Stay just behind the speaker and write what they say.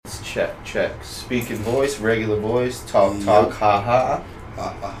check. Speaking voice, regular voice, talk, ha ha. Ha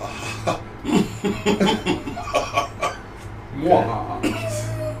ha ha ha.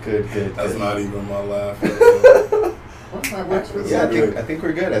 Good. That's not even my laugh. Yeah, I think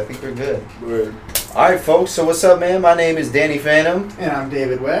we're good. Word. All right, folks. So what's up, man? My name is Danny Phantom. And I'm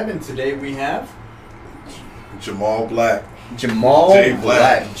David Webb, and today we have Jamal Black. Jamal Jay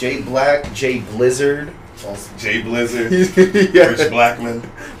Black. Jay Black, Jay Blizzard. Jay Blizzard. Yeah. Rich Blackman.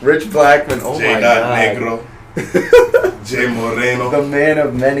 Rich Blackman. Oh Jay my Dot God. Negro. Jay Moreno. The man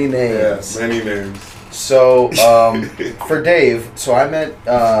of many names. Yeah, many names. So, for Dave, so I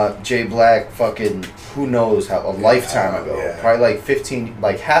met Jay Black fucking, who knows how, a lifetime ago. Yeah. Probably like 15,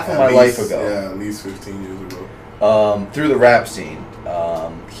 like half of my least, life ago. Yeah, at least 15 years ago. Through the rap scene.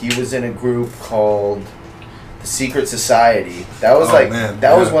 He was in a group called The Secret Society. That was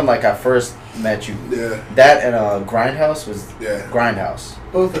was when like I first met you. Yeah. That and Grindhouse was Grindhouse.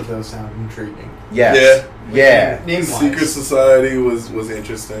 both of those sound intriguing. Yes. Yeah. Name Secret Society was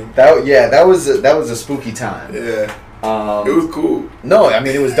interesting. That was a spooky time. Yeah. It was cool. No, I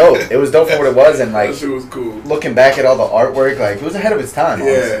mean it was dope. It was dope for what it was, and like that shit was cool. looking back at all the artwork, like it was ahead of its time. Yeah,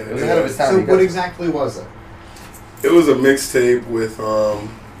 Honestly. It was ahead of its time. So what exactly was it? It was a mixtape with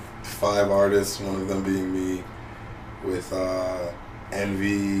 5 artists, one of them being me, with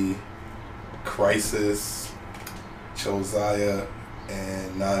Envy, Crisis, Josiah,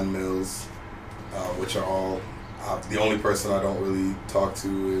 and 9 Mills, which are all the only person I don't really talk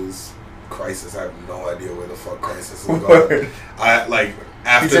to is Crisis. I have no idea where the fuck Crisis is going. I like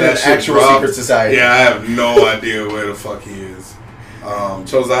after that shit actual dropped. Secret Society. Yeah, I have no idea where the fuck he is.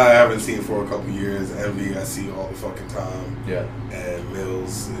 Josiah I haven't seen for a couple years. Envy I see all the fucking time. Yeah. And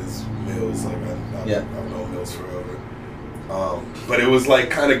Mills is Mills. Like I've known Mills forever. But it was like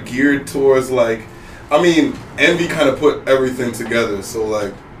kind of geared towards like, I mean, Envy kind of put everything together. So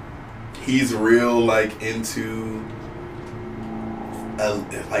like, he's real like into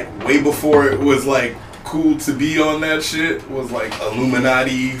like way before it was like cool to be on that shit. Was like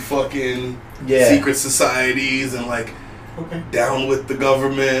Illuminati fucking secret societies and like down with the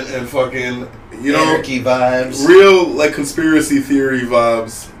government and fucking, you know, anarchy vibes, real like conspiracy theory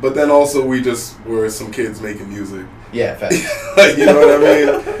vibes. But then also we just were some kids making music. Yeah, facts. Like, you know what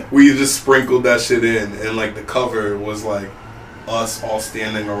I mean? We just sprinkled that shit in, and like the cover was like us all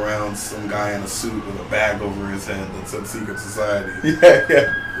standing around some guy in a suit with a bag over his head that said Secret Society.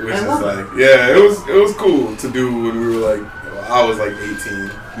 Yeah. Which is like, it was cool to do when we were like, I was like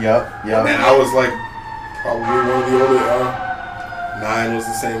 18. Yep. And I was like probably one of the older. 9 was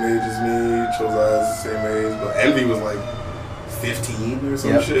the same age as me. Josiah's the same age, but Envy was like 15 or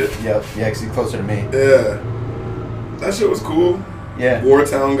some shit. Yep. Yeah, because he's closer to me. Yeah. That shit was cool. Yeah.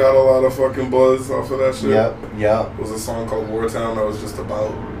 Wartown got a lot of fucking buzz off of that shit. Yep. It was a song called Wartown that was just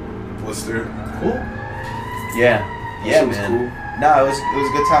about Blister. Cool. Yeah. Yeah, was man. cool. No, it was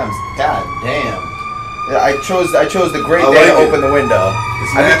good times. God damn. I chose the great I day like to it. open the window.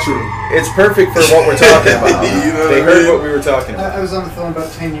 It's natural. It's perfect for what we're talking about. You know They what I heard mean? what we were talking about. I was on the phone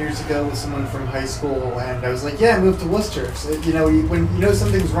about 10 years ago with someone from high school, and I was like, "Yeah, I moved to Worcester." So, when you know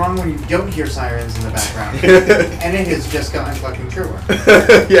something's wrong when you don't hear sirens in the background, and it has just gotten fucking truer.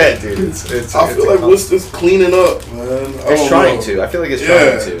 Yeah, dude. I feel like Worcester's cleaning up, man. It's trying to. I feel like it's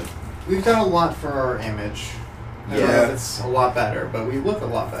trying to. We've done a lot for our image. I don't know if it's a lot better, but we look a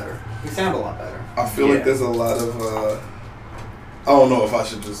lot better. We sound a lot better. I feel like there's a lot of. I don't know if I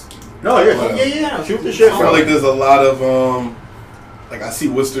should just. No, yeah. Shoot the I feel like there's a lot of like I see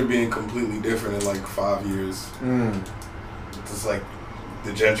Worcester being completely different in like 5 years. It's like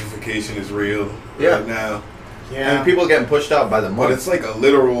the gentrification is real right now. Yeah. And people are getting pushed out by the money. But it's like a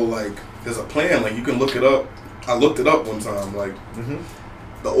literal like there's a plan. Like you can look it up. I looked it up one time. Like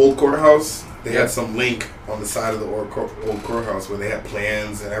the old courthouse, they had some link on the side of the old courthouse where they had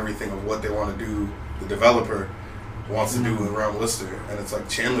plans and everything of what they want to do. The developer wants to do around Worcester, and it's like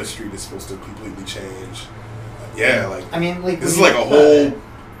Chandler Street is supposed to completely change. Yeah, like I mean, like this is like a whole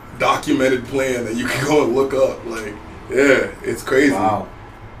documented plan that you can go and look up. Like, yeah, it's crazy. Wow.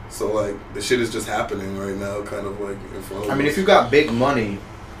 So like the shit is just happening right now, kind of like in front of I mean, us. if you got big money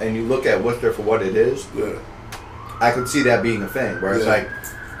and you look at Worcester for what it is, I could see that being a thing. Where it's like,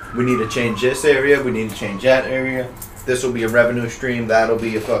 we need to change this area, we need to change that area. This will be a revenue stream. That'll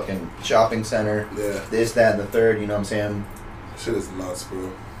be a fucking shopping center. Yeah. This, that, and the third. You know what I'm saying? Shit is nuts,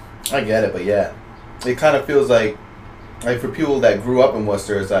 bro. I get it, but yeah, it kind of feels like for people that grew up in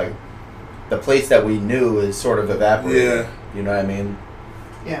Worcester, it's like the place that we knew is sort of evaporating. Yeah. You know what I mean?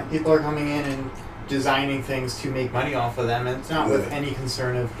 Yeah, people are coming in and designing things to make money off of them, and it's not with any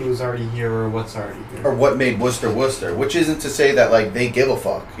concern of who's already here or what's already here. Or what made Worcester, which isn't to say that like they give a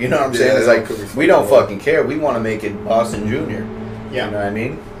fuck. You know what I'm saying? It's they like don't we don't fucking care. We want to make it Boston Junior. Yeah. You know what I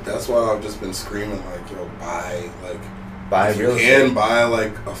mean? That's why I've just been screaming like, yo, buy If real you estate. can buy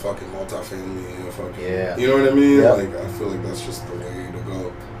like a fucking multifamily, a fucking Yeah. You know what I mean? Yep. Like I feel like that's just the way to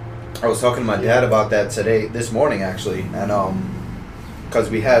go. I was talking to my dad about that this morning actually, and because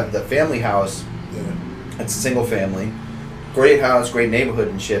we have the family house. Yeah. It's a single family, great house, great neighborhood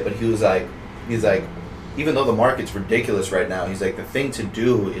and shit. But he's like, even though the market's ridiculous right now, he's like, the thing to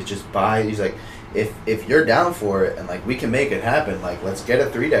do is just buy. He's like, if you're down for it and like we can make it happen, like let's get a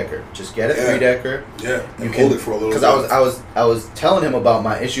 3-decker. Just get a 3-decker. Yeah, you and can hold it for a little bit. Because I was telling him about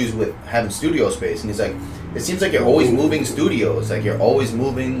my issues with having studio space, and he's like, it seems like you're always moving studios, like you're always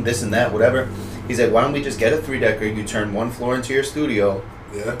moving this and that, whatever. He's like, why don't we just get a 3-decker? You turn one floor into your studio.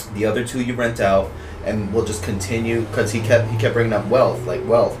 Yeah. The other 2 you rent out, and we'll just continue. Because he kept bringing up wealth.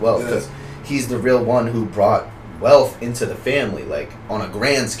 Because he's the real one who brought wealth into the family, like on a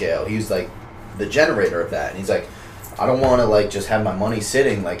grand scale. He's like the generator of that. And he's like, I don't want to like just have my money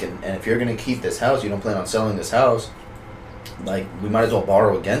sitting. Like, and if you're gonna keep this house, you don't plan on selling this house. Like, we might as well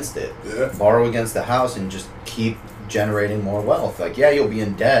borrow against it. Yeah. Borrow against the house and just keep generating more wealth. Like, yeah, you'll be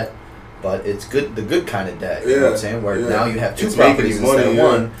in debt. But it's good, the good kind of debt, you know what I'm saying? Where now you have 2 properties instead of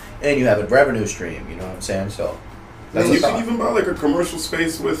one, and you have a revenue stream, you know what I'm saying? So, that's you can even buy like a commercial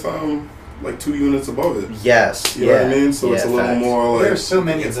space with like 2 units above it. Yes, you know what I mean. So it's a little more like there's so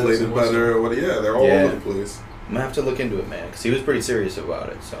many insulated better. They're all over the place. I'm gonna have to look into it, man, because he was pretty serious about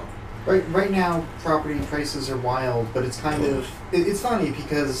it. So. Right now, property prices are wild, but it's kind of it's funny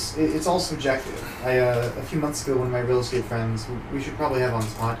because it's all subjective. A few months ago, one of my real estate friends, we should probably have on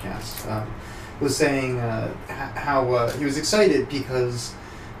this podcast, was saying how he was excited because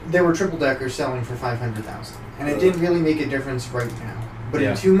there were triple deckers selling for $500,000, and it didn't really make a difference right now. But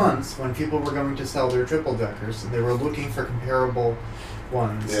in 2 months, when people were going to sell their triple deckers, they were looking for comparable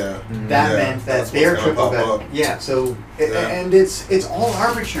ones. Yeah. That meant that their triple decker. Yeah. So and it's all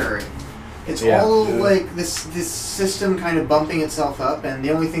arbitrary. It's all like this system kind of bumping itself up, and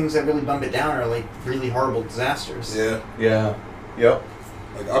the only things that really bump it down are like really horrible disasters. Yeah. Yeah. Yep.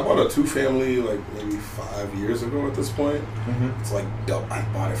 Like I bought a 2-family like maybe 5 years ago at this point. Mm-hmm. It's like I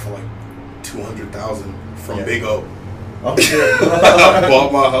bought it for like $200,000 from Big O. Oh shit! I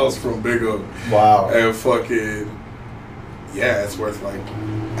bought my house from Big O. Wow. And fucking it's worth like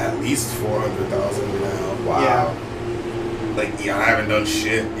at least $400,000 now. Wow. Yeah. Like I haven't done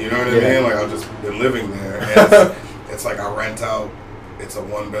shit. You know what I mean? Like I've just been living there. And it's like I rent out. It's a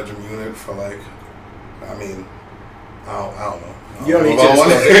 1-bedroom unit for like. I mean, I don't know. You don't need to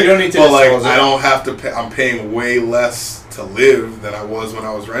disclose it. You don't need to But like, disclose it. I don't have to pay. I'm paying way less to live than I was when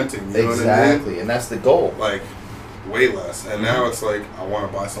I was renting. You know what I mean? Exactly, and that's the goal. Like, way less. And now it's like I want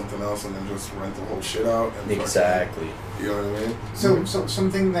to buy something else and then just rent the whole shit out. And Exactly. You know what I mean? So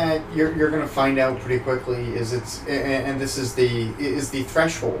something that you're going to find out pretty quickly is and this is the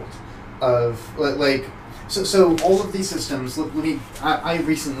threshold of like so all of these systems. I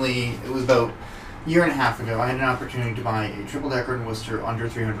recently, it was about a year and a half ago, I had an opportunity to buy a triple decker in Worcester under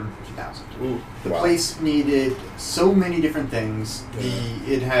 $350,000. The place needed so many different things.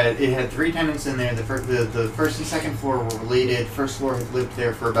 It had 3 tenants in there. The first and second floor were related. First floor had lived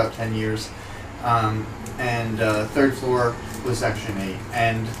there for about 10 years. And third floor was Section 8.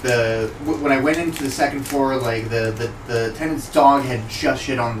 And when I went into the second floor, like the tenant's dog had just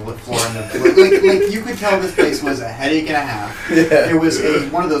shit on the floor, and like you could tell this place was a headache and a half. Yeah. There was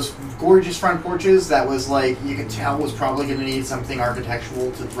one of those gorgeous front porches that was like you could tell was probably going to need something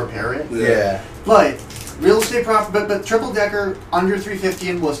architectural to repair it. Yeah. But real estate but triple decker under $350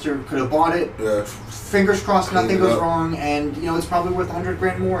 in Worcester, could have bought it. Yeah. Fingers crossed, nothing Clean it goes up. wrong, and it's probably worth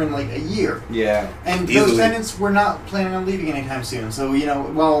 $100,000 more in like a year. Yeah. And Easily. those tenants were not planning on leaving anytime soon. So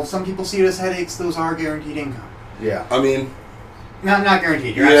while some people see it as headaches, those are guaranteed income. Yeah. I mean, Not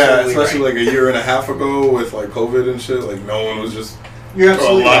guaranteed. You're yeah, absolutely especially right. like a year and a half ago with like COVID and shit. Like no one was just. You're A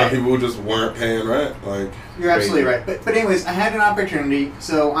absolutely lot right. of people just weren't paying rent. Like You're absolutely right. But anyways, I had an opportunity,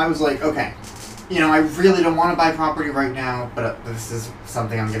 so I was like, okay, I really don't want to buy property right now, but this is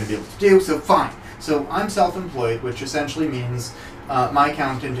something I'm going to be able to do, so fine. So I'm self-employed, which essentially means my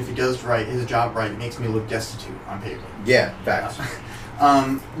accountant, if he does his job right, makes me look destitute on paper. Yeah. Facts.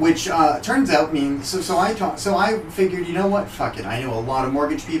 Which turns out means so I figured, you know what, fuck it, I know a lot of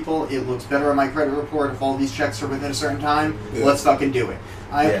mortgage people, it looks better on my credit report if all these checks are within a certain time. Let's fucking do it.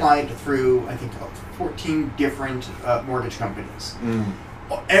 I applied through I think 14 different mortgage companies.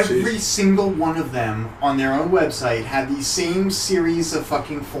 Every single one of them on their own website had the same series of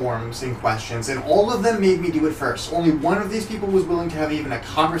fucking forms and questions, and all of them made me do it first. Only one of these people was willing to have even a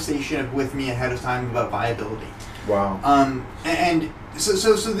conversation with me ahead of time about viability. Wow. And so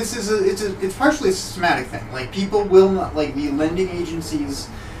this is it's partially a systematic thing. Like, people will not, like, the lending agencies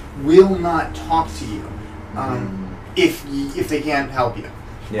will not talk to you if they can't help you.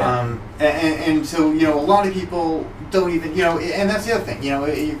 Yeah. And so, you know, a lot of people don't even, you know, and that's the other thing, you know,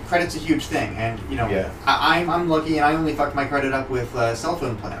 credit's a huge thing, and, you know, Yeah. I'm lucky, and I only fucked my credit up with cell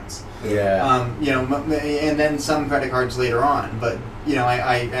phone plans. Yeah. You know, and then some credit cards later on, but, you know,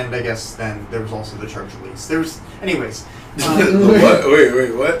 I guess then there was also the charge release. Anyways. What?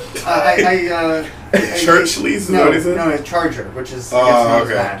 Wait, what? Church lease is what is it? No, a charger, which is Oh,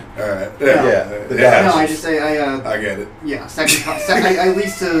 okay. bad. Alright. No. Yeah. No, I just I get it. yeah, I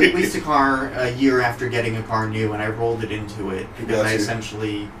leased a car a year after getting a car new, and I rolled it into it because I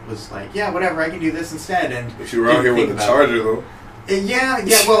essentially was like, yeah, whatever, I can do this instead. And But you were out here with the charger, though. Yeah.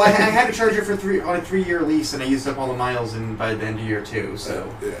 Well, I had a charger for on a 3-year lease, and I used up all the miles by the end of year 2.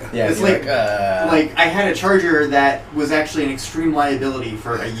 So yeah, it's like I had a charger that was actually an extreme liability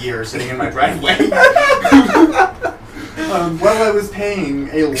for a year sitting in my driveway. While I was paying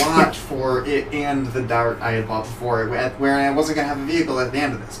a lot for it and the Dart I had bought before, where I wasn't going to have a vehicle at the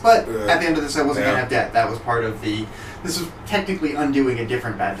end of this. But at the end of this, I wasn't going to have debt. That was part of this was technically undoing a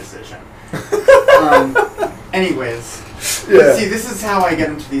different bad decision. Anyways, but see, this is how I get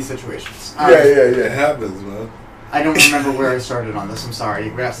into these situations. It happens, man. I don't remember where I started on this. I'm sorry.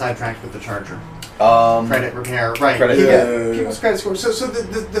 We got sidetracked with the charger. Credit repair, right? Credit, People's credit score. So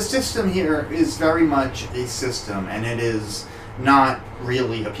the system here is very much a system, and it is not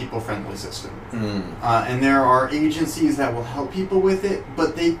really a people-friendly system. And there are agencies that will help people with it,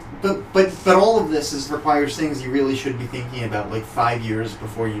 but all of this requires things you really should be thinking about like 5 years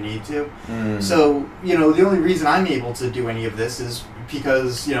before you need to. So, you know, the only reason I'm able to do any of this is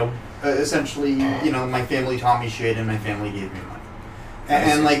because, you know, essentially, you know, my family taught me shit and my family gave me money.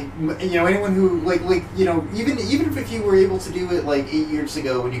 And like, you know, anyone who like you know, even if you were able to do it like 8 years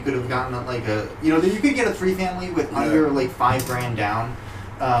ago, and you could have gotten like you know, you could get a 3-family with under like $5,000 down.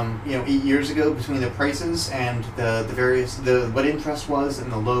 You know, 8 years ago, between the prices and the various what interest was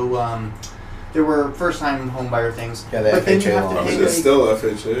and the low. There were first-time home buyer things. Yeah, but then you have to I pay. mean, there's still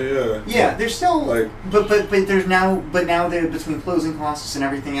FHA, yeah. Yeah, there's still like, but now they're between closing costs and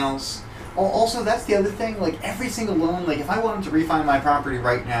everything else. Also, that's the other thing. Like, every single loan, like if I wanted to refi my property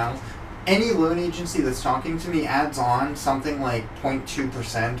right now, any loan agency that's talking to me adds on something like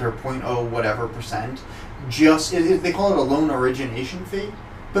 0.2% or 0.0 whatever percent. Just they call it a loan origination fee,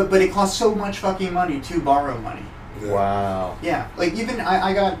 but it costs so much fucking money to borrow money. Yeah. Wow. Yeah, like even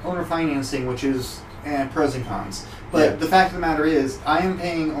I got owner financing, which is pros and cons. But the fact of the matter is, I am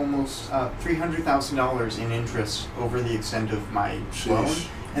paying almost $300,000 in interest over the extent of my loan,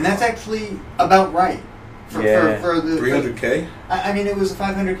 and that's actually about right for the $300K. I mean, it was a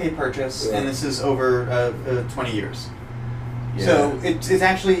 $500K purchase, and this is over 20 years. Yeah. So it's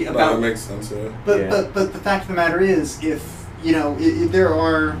actually about. That makes sense. Yeah. But the fact of the matter is, if you know, there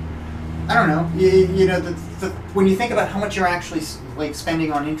are. I don't know. You know, when you think about how much you're actually like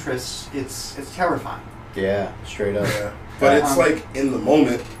spending on interest, it's terrifying. Yeah, straight up. Yeah. But it's like in the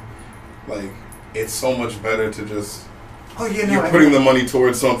moment, like it's so much better to just. Oh, you know, you're putting the money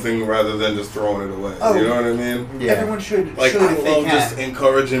towards something rather than just throwing it away. Oh, you know what I mean? Yeah. Everyone should. Like, should I if love they can. just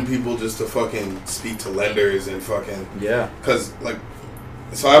encouraging people just to fucking speak to lenders and fucking. Yeah. Because like.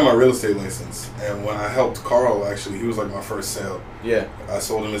 So I have my real estate license, and when I helped Carl, actually, he was like my first sale. Yeah. I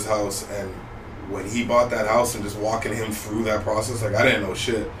sold him his house, and when he bought that house and just walking him through that process, like I didn't know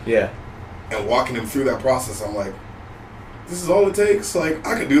shit. Yeah. And walking him through that process, I'm like, this is all it takes. Like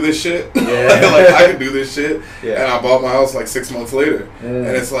I could do this shit. Yeah. Like I could do this shit. Yeah. And I bought my house like 6 months later, and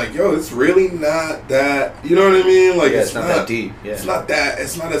it's like, yo, it's really not that. You know what I mean? Like it's not that deep. Yeah. It's not that.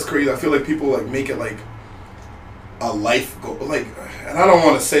 It's not as crazy. I feel like people like make it like a life goal, like, and I don't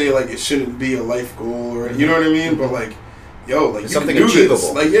want to say like it shouldn't be a life goal or you know what I mean, but like, yo, like it's you something can do achievable.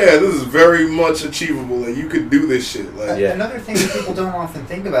 this. Like, yeah, this is very much achievable. Like you could do this shit. Like, Another thing that people don't often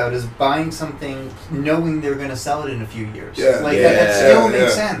think about is buying something knowing they're going to sell it in a few years. Yeah. Like that still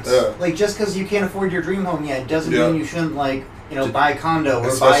makes sense. Yeah. Like just because you can't afford your dream home yet doesn't mean you shouldn't like buy a condo or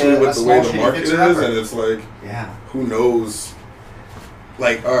especially buy with a the small way the market is, and it's like, who knows?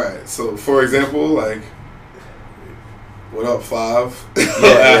 Like, all right, so for example, like. What up, Five?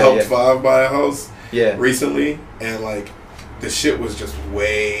 I helped Five buy a house recently, and like the shit was just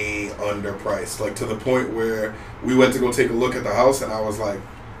way underpriced. Like to the point where we went to go take a look at the house, and I was like,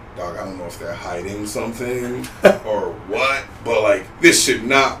 dog, I don't know if they're hiding something or what, but like this should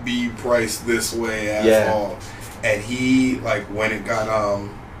not be priced this way at all. And he like when it got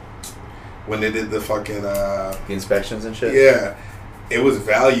when they did the fucking the inspections and shit. Yeah, it was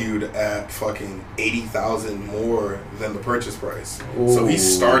valued at fucking $80,000 more than the purchase price. Ooh. So he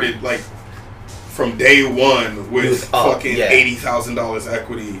started like from day one with fucking $80,000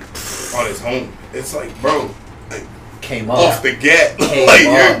 equity on his home. It's like, bro, like, came up off the get, like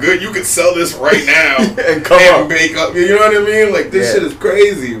you're good. You could sell this right now and make up. You know what I mean? Like this shit is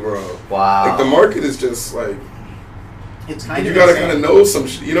crazy, bro. Wow. Like the market is just like. It's kind you of gotta kind of know some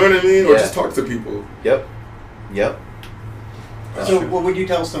shit. You know what I mean? Or just talk to people. Yep. So, what would you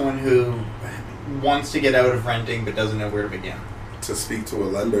tell someone who wants to get out of renting but doesn't know where to begin? To speak to a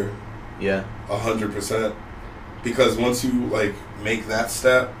lender. Yeah. 100%. Because once you like make that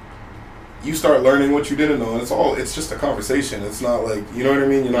step, you start learning what you didn't know, and it's just a conversation. It's not like, you know what I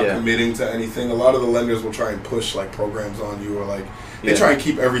mean? You're not committing to anything. A lot of the lenders will try and push like programs on you, or like they try and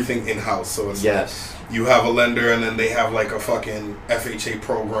keep everything in house. So it's like you have a lender, and then they have like a fucking FHA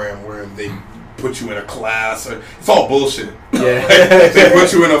program where they put you in a class. Or, it's all bullshit. Yeah. They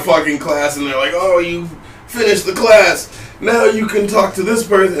put you in a fucking class, and they're like, oh, you finished the class. Now you can talk to this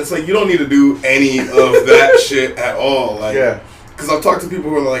person. It's like you don't need to do any of that shit at all. Like, because I've talked to people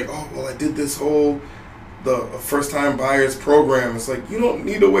who are like, oh, well, I did this whole the first-time buyers program. It's like, you don't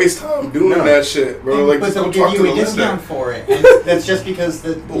need to waste time doing that shit, bro. Like, but they'll give you a discount for it. And that's just because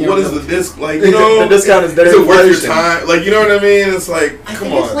the. But what is the disc? Like, you know, the discount is there. Is it worth your time? Like, you know what I mean? It's like,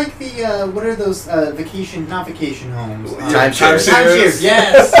 come on. It's like the what are those not vacation homes? Timeshares.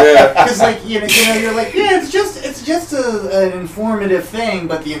 Yes. Because like you know you're like it's just an informative thing,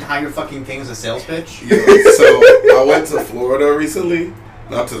 but the entire fucking thing is a sales pitch. Yeah. So I went to Florida recently.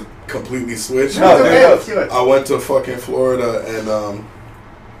 Not to completely switch. I went to fucking Florida, and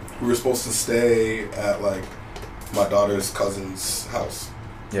we were supposed to stay at like my daughter's cousin's house.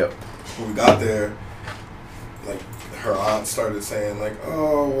 Yep. When we got there, like her aunt started saying like,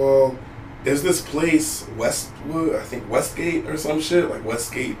 oh well, there's this place Westwood, I think Westgate or some shit, like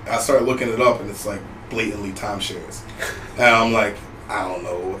Westgate. I started looking it up, and it's like blatantly timeshares, and I'm like, I don't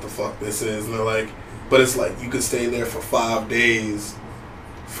know what the fuck this is, and they're like, but it's like you could stay there for 5 days.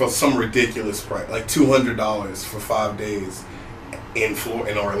 For some ridiculous price, like $200 for 5 days in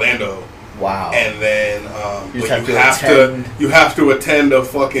Orlando. Wow! And then, but you have to attend a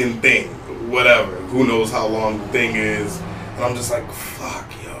fucking thing, whatever. Who knows how long the thing is? And I'm just like,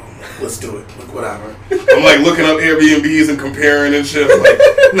 fuck, yo, let's do it. Like, whatever. I'm like looking up Airbnbs and comparing and shit. I'm like,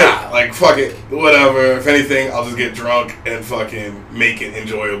 nah, like fuck it, whatever. If anything, I'll just get drunk and fucking make it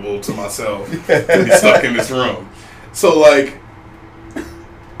enjoyable to myself to be stuck in this room. So like.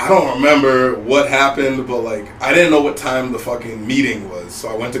 I don't remember what happened, but like I didn't know what time the fucking meeting was, so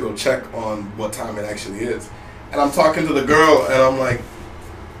I went to go check on what time it actually is. And I'm talking to the girl, and I'm like,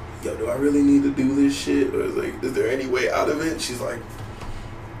 "Yo, do I really need to do this shit, or is there any way out of it?" She's like,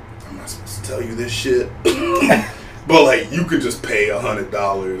 "I'm not supposed to tell you this shit, but like you could just pay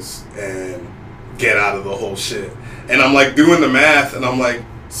 $100 and get out of the whole shit." And I'm like doing the math, and I'm like.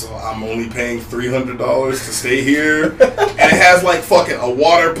 So I'm only paying $300 to stay here, and it has like fucking a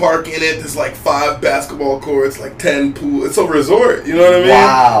water park in it. There's like 5 basketball courts, like 10 pools. It's a resort, you know what I mean?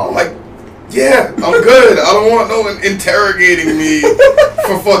 Wow. Like, yeah, I'm good. I don't want no one interrogating me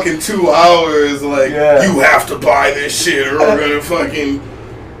for fucking 2 hours. Like, you have to buy this shit, or we're gonna fucking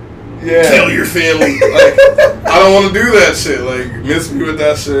kill your family. Like, I don't want to do that shit. Like, miss me with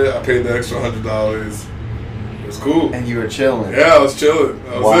that shit. I paid the extra $100. Cool. And you were chilling. Yeah, I was chilling.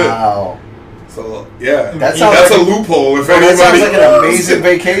 That was it. So yeah, that's like a loophole. If anybody, that sounds like an amazing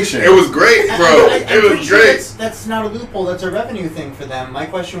vacation. It was great, bro. It was great. That's not a loophole. That's a revenue thing for them. My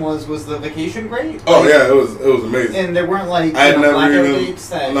question was the vacation great? Oh yeah, it was amazing. And there weren't like I had never blackout even. dates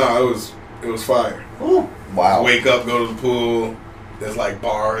that. No, it was fire. Ooh. Wow. Wake up, go to the pool. There's like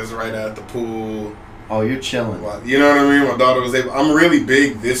bars right at the pool. Oh, you're chilling. You know what I mean? My daughter was able. I'm really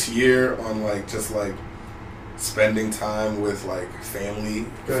big this year on like just like. Spending time with like family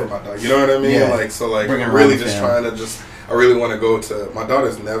for my daughter, you know what I mean? Like so, like I'm really just trying to I really want to go to. My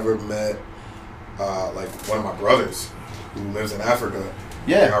daughter's never met like one of my brothers who lives in Africa.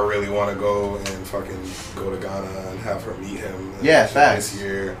 Yeah, and I really want to go and fucking go to Ghana and have her meet him. Yeah, facts. This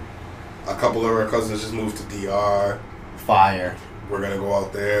year, a couple of our cousins just moved to DR. Fire. We're gonna go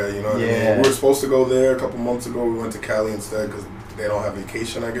out there. You know what I mean? We were supposed to go there a couple months ago. We went to Cali instead because they don't have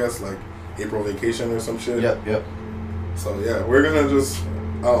vacation. I guess like. April vacation or some shit. Yep. So yeah, we're gonna just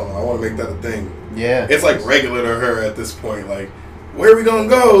I don't know, I wanna make that a thing. Yeah. It's like regular to her at this point, like, where are we gonna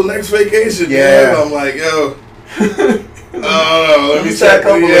go next vacation? Yeah. Man? I'm like, yo, Let me check.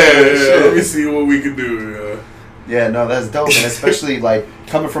 Let me see what we can do. Yeah, no, that's dope, and especially like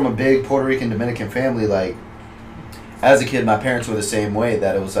coming from a big Puerto Rican Dominican family, like. As a kid, my parents were the same way.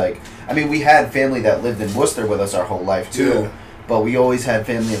 That it was like, I mean, we had family that lived in Worcester with us our whole life too, but we always had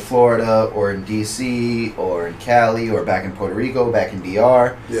family in Florida or in DC or in Cali or back in Puerto Rico, back in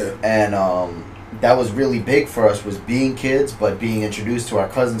DR. Yeah. And that was really big for us, was being kids, but being introduced to our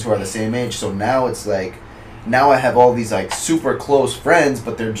cousins who are the same age. So now it's like, now I have all these like super close friends,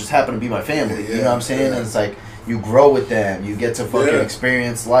 but they just happen to be my family. You know what I'm saying? And it's like you grow with them, you get to fucking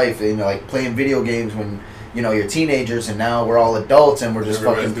experience life, and like playing video games when. You know, you're teenagers, and now we're all adults, and we're just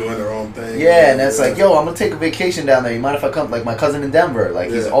fucking doing their own thing. Yeah, and it's like, yo, I'm gonna take a vacation down there. You mind if I come? Like my cousin in Denver, like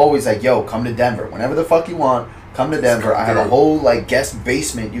he's always like, yo, come to Denver whenever the fuck you want. Come to Denver. I have a whole like guest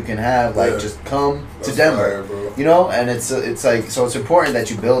basement you can have. Like just come to Denver. Fire, you know, and it's like so it's important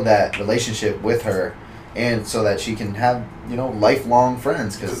that you build that relationship with her, and so that she can have lifelong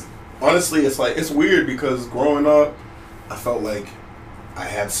friends. Because honestly, it's like it's weird because growing up, I felt like. I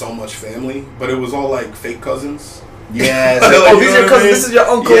had so much family, but it was all like fake cousins. Yeah, like, oh, these are your cousins. This is your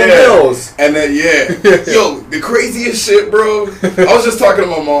uncle Mills. And then yo, the craziest shit, bro. I was just talking to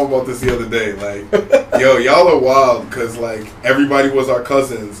my mom about this the other day. Like, yo, y'all are wild because like everybody was our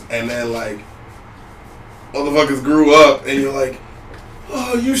cousins, and then like motherfuckers grew up, and you're like.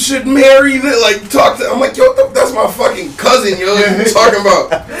 Oh, you should marry that. Like, talk to. I'm like, yo, that's my fucking cousin, yo. What are you talking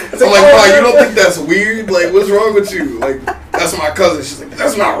about? I'm like, wow, you don't think that's weird? Like, what's wrong with you? Like, that's my cousin. She's like,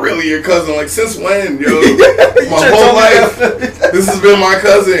 that's not really your cousin. Like, since when, yo? My whole life, this has been my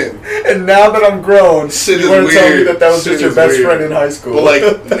cousin. And now that I'm grown, shit you want to tell me that was just your best friend in high school. But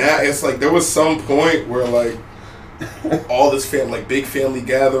like, now it's like there was some point where like all this like big family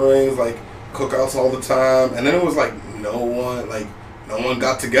gatherings, like cookouts all the time, and then it was like no one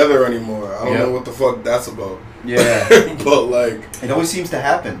got together anymore. I don't know what the fuck that's about. Yeah. But like it always seems to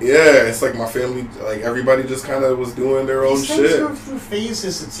happen. Yeah, it's like my family, like everybody just kind of was doing their own shit. Things go through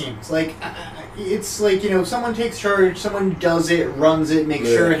phases, it seems. Like it's like, someone takes charge, someone does it, runs it, makes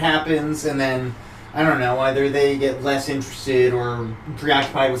sure it happens, and then I don't know, either they get less interested or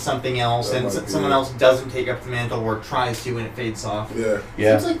preoccupied with something else, and someone else doesn't take up the mantle or tries to, and it fades off. Yeah.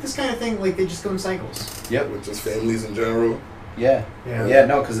 Seems like this kind of thing, like they just go in cycles. Yep. With just families in general. Yeah,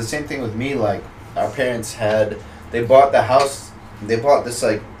 no, because the same thing with me, like, our parents they bought this,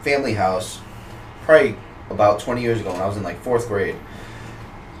 like, family house, probably about 20 years ago when I was in, like, 4th grade.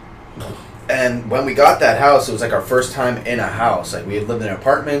 And when we got that house, it was, like, our first time in a house. Like, we had lived in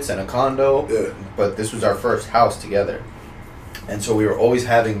apartments and a condo, but this was our first house together. And so we were always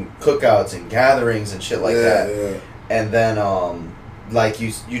having cookouts and gatherings and shit like that. Yeah. And then, like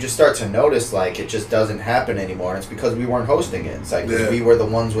you just start to notice like it just doesn't happen anymore, and it's because we weren't hosting it. It's like we were the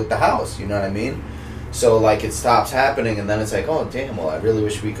ones with the house, you know what I mean? So like it stops happening, and then it's like, oh damn, well I really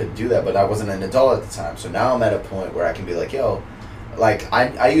wish we could do that, but I wasn't an adult at the time. So now I'm at a point where I can be like, yo, like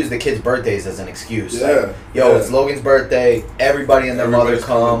I use the kids' birthdays as an excuse. Like, yo, it's Logan's birthday, everybody and their mother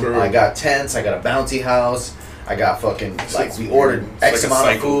come. I got tents, I got a bouncy house. I got fucking, like, we ordered X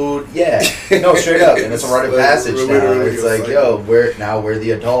amount of food. Yeah. No, straight up. And it's a rite of passage now. It's like, yo, we're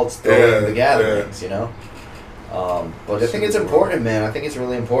the adults throwing the gatherings, you know? But I think it's important, man. I think it's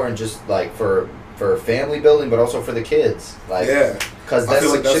really important just, like, for family building, but also for the kids. Like, because that's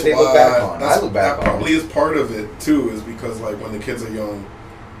like shit they look back on. I look back on. That probably is part of it, too, is because, like, when the kids are young,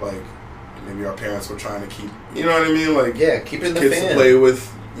 like, maybe our parents were trying to keep, you know what I mean? Like, keep it in the kids to play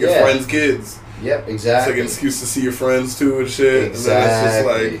with your friends' kids. Yep, exactly. It's like an excuse to see your friends too and shit. Exactly. And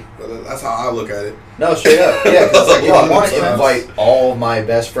then it's just like, that's how I look at it. No, straight up. Yeah, because like, yo, I want to invite all my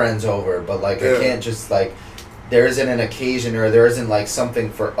best friends over, but like, I can't just like, there isn't an occasion or there isn't like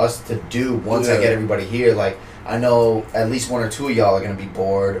something for us to do once I get everybody here. Like, I know at least one or two of y'all are going to be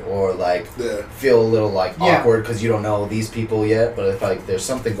bored or like feel a little like awkward because you don't know these people yet. But if like there's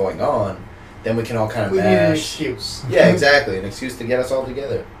something going on, then we can all kind of mash. We need an excuse. Yeah, exactly. An excuse to get us all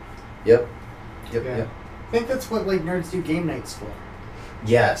together. Yep. I think that's what like nerds do game nights for.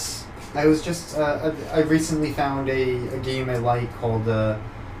 Yes. I was just I recently found a game I like called it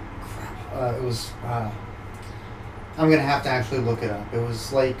was I'm gonna have to actually look it up. It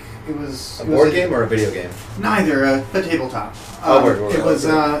was a board game or a video game? Neither, a tabletop.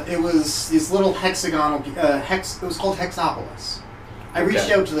 It was these little hexagonal it was called Hexopolis. I reached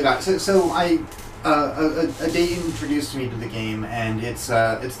out to the guy. So I a date introduced me to the game, and it's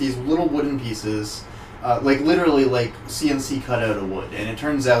these little wooden pieces, like literally like CNC cut out of wood. And it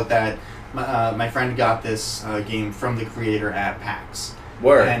turns out that my friend got this game from the creator at PAX,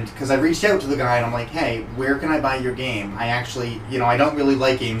 Word. And because I reached out to the guy and I'm like, hey, where can I buy your game? I actually, I don't really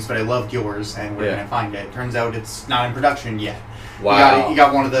like games, but I loved yours, and where can I find it? Turns out it's not in production yet. Wow. You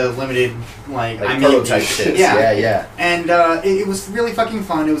got one of the limited, like prototype shits. Yeah. And it was really fucking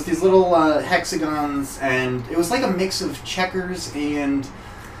fun. It was these little hexagons, and it was like a mix of checkers and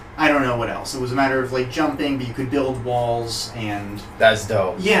I don't know what else. It was a matter of like jumping, but you could build walls, and that's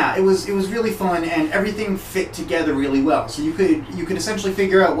dope. Yeah, it was really fun, and everything fit together really well. So you could essentially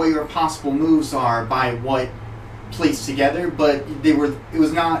figure out what your possible moves are by what placed together, but it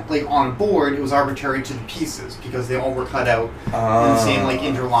was not like on board. It was arbitrary to the pieces because they all were cut out in the same like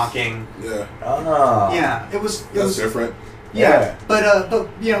interlocking. Yeah. Yeah, it was different. Yeah, but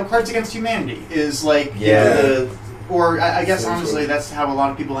Cards Against Humanity is like I guess honestly that's how a lot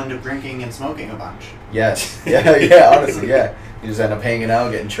of people end up drinking and smoking a bunch. Yes. Yeah. Honestly, yeah. You just end up hanging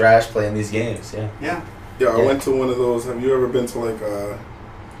out, getting trashed, playing these games. Yeah. I went to one of those. Have you ever been to like I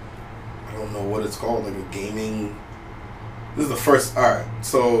don't know what it's called, like a gaming. This is the first. All right,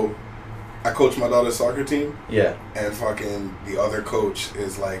 so I coach my daughter's soccer team. Yeah. And fucking the other coach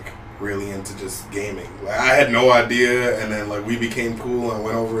is like really into just gaming. Like I had no idea, and then like we became cool. And I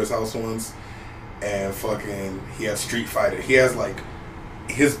went over his house once, and fucking he has Street Fighter. He has like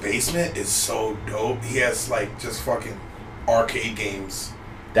his basement is so dope. He has like just fucking arcade games.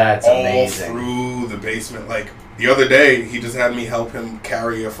 That's all amazing. Through the basement. Like the other day, he just had me help him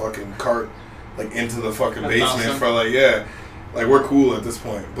carry a fucking cart like into the fucking That's basement awesome. for like we're cool at this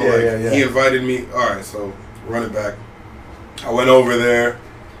point. But he invited me. All right, so run it back. I went over there,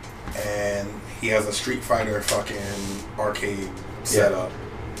 and he has a Street Fighter fucking arcade setup.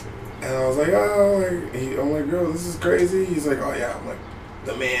 And I was like, I'm like, yo, this is crazy. He's like, oh yeah. I'm like,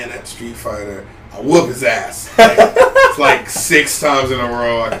 the man at Street Fighter. I whoop his ass. Like, it's like 6 times in a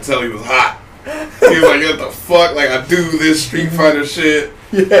row. I could tell he was hot. He was like, what the fuck? Like, I do this Street Fighter shit.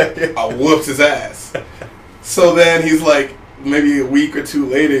 Yeah. I whooped his ass. So then he's like, maybe a week or 2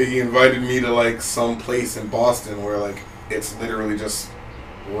 later, he invited me to like some place in Boston where like it's literally just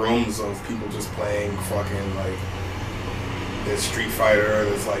rooms of people just playing fucking like there's Street Fighter.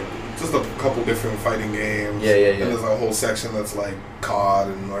 There's like just a couple different fighting games. Yeah. And there's a whole section that's like COD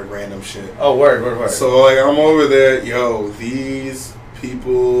and like random shit. Oh, word. So like I'm over there, yo, these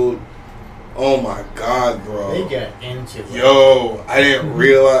people, oh my god, bro. They get into it. Yo, I didn't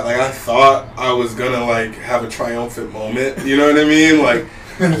realize, like I thought I was gonna like have a triumphant moment, you know what I mean? Like,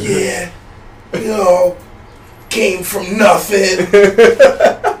 yeah, came from nothing,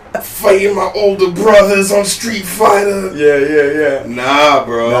 fighting my older brothers on Street Fighter. Yeah. Nah,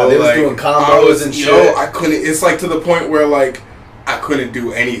 bro. Nah, they was doing combos and shit. I couldn't, it's like to the point where like, I couldn't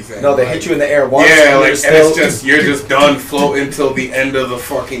do anything. No, they like, hit you in the air once. Yeah, like, and it's just, you're just done floating till the end of the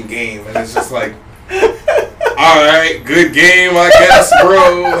fucking game. And it's just like, alright, good game, I guess,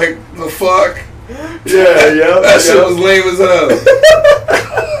 bro. Like, the fuck? Yeah. That shit was lame as hell.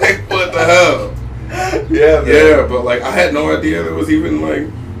 Like, what the hell? Yeah, man. Yeah, but like, I had no idea there was even like,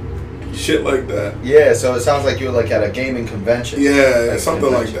 shit like that. Yeah, so it sounds like you were like at a gaming convention. Yeah, like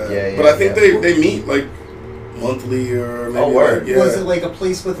something like that. Yeah, but I think they meet like monthly or maybe word. Like, Was it like a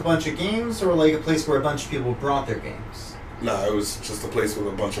place with a bunch of games, or like a place where a bunch of people brought their games? Nah, it was just a place with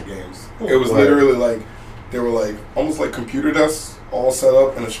a bunch of games. Cool. It was literally like, they were like, almost like computer desks, all set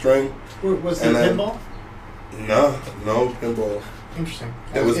up in a string. Was there And then- pinball? No pinball. Interesting.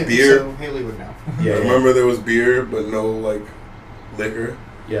 There was If beer. So Haley would know. Yeah. I remember there was beer, but no like liquor.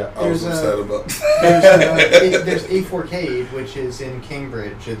 Yeah. I was There's upset about. There's A4Cade, which is in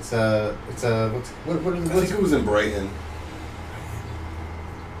Cambridge. It's a what I think it was in Brighton.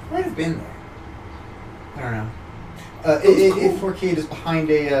 might have been there. I don't know. It was cool. A4Cade is behind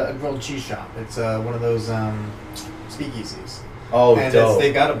a grilled cheese shop. It's one of those speakeasies. Oh, And dope.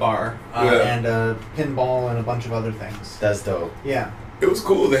 they've got a bar Yeah. and a pinball and a bunch of other things. That's dope. Yeah. It was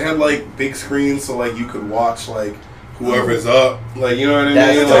cool. They had like big screens, so like you could watch like whoever's up. Like, you know what I mean?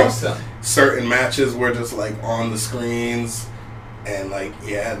 That's Like awesome. certain matches were just like on the screens. And like,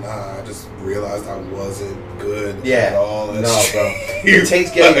 I just realized I wasn't good at all. No, That bro. shit. It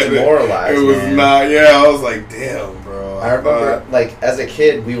takes getting demoralized. It was man. not. Yeah, I was like, damn, bro. I remember, like, as a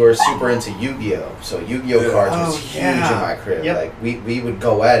kid, we were super into Yu-Gi-Oh! So Yu-Gi-Oh! Yeah. cards Oh, was huge yeah. in my crib. Yep. Like, we would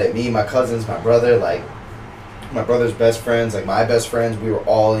go at it. Me, my cousins, my brother, like, my brother's best friends, like, my best friends, we were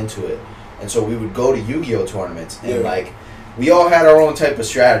all into it. And so we would go to Yu-Gi-Oh! tournaments. And, Yeah. like, we all had our own type of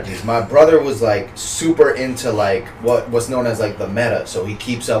strategies. My brother was, like, super into, like, what's known as, like, the meta. So he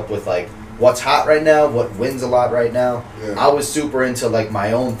keeps up with, like, what's hot right now, what wins a lot right now. Yeah. I was super into, like,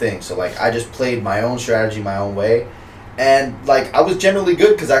 my own thing. So, like, I just played my own strategy my own way. And like I was generally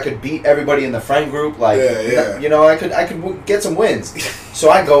good because I could beat everybody in the friend group. Like, you know, I could get some wins. So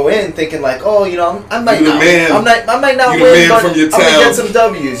I go in thinking like, oh, you know, I might not win, but I'm gonna get some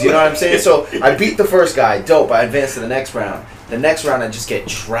W's. You know what I'm saying? So I beat the first guy, dope. I advance to the next round. The next round I just get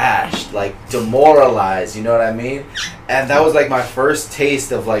trashed, like demoralized. You know what I mean? And that was like my first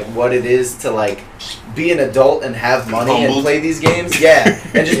taste of like what it is to like be an adult and have money and play these games. Yeah,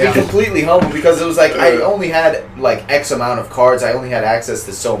 and just be completely humble because it was like I only had like X amount of cards. I only had access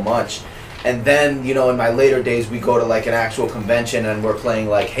to so much. And then, you know, in my later days, we go to like an actual convention and we're playing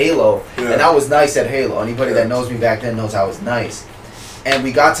like Halo. Yeah. And I was nice at Halo. Anybody that knows me back then knows I was nice. And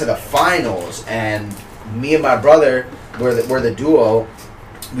we got to the finals, and me and my brother were the duo.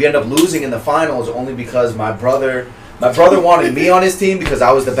 We ended up losing in the finals only because my brother wanted me on his team because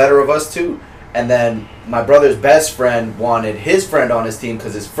I was the better of us two. And then my brother's best friend wanted his friend on his team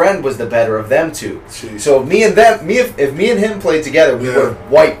because his friend was the better of them two. Jeez. So if me and him played together, we would have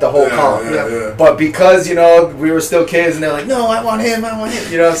wiped the whole comp. Yeah. But because, you know, we were still kids and they're like, no, I want him.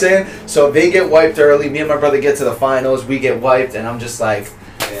 You know what I'm saying? So they get wiped early. Me and my brother get to the finals. We get wiped. And I'm just like,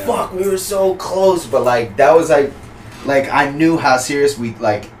 fuck, we were so close. But like, that was like I knew how serious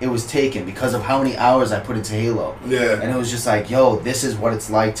it was taken because of how many hours I put into Halo. Yeah. And it was just like, yo, this is what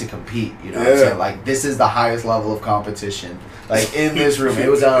it's like to compete. You know what I'm saying? Like, this is the highest level of competition. Like, in this room. It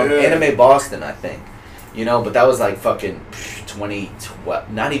was Anime Boston, I think. You know, but that was like fucking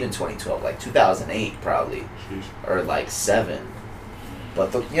 2012, not even 2012, like 2008 probably. Or like 7.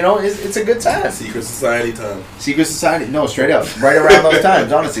 But, you know, it's a good time. Secret Society time. Secret Society. No, straight up. Right around those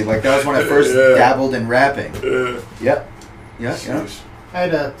times, honestly. Like, that was when I first dabbled in rapping. Yep. Yeah. I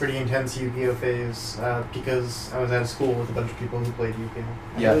had a pretty intense Yu-Gi-Oh phase because I was out of school with a bunch of people who played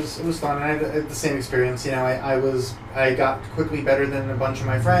Yu-Gi-Oh. Yeah. It was fun, and I had the same experience. You know, I got quickly better than a bunch of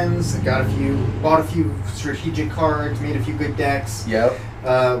my friends. Bought a few strategic cards, made a few good decks. Yep.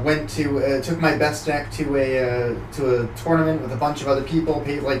 Took my best deck to a tournament with a bunch of other people.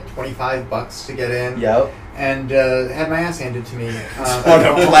 Paid like $25 to get in. Yep. And had my ass handed to me on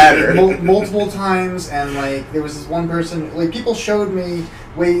a platter multiple times. And like there was this one person, like people showed me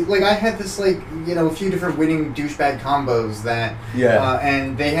I had this like, you know, a few different winning douchebag combos that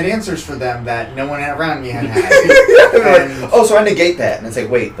and they had answers for them that no one around me had. Oh, so I negate that, and it's like,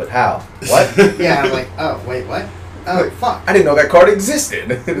 wait, but how? What? Yeah, I'm like, oh wait, what? Oh, fuck. I didn't know that card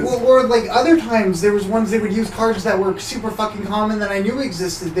existed. or like other times, there was ones they would use cards that were super fucking common that I knew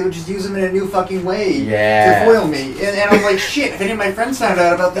existed. They would just use them in a new fucking way to foil me. And I'm like, shit, if any of my friends found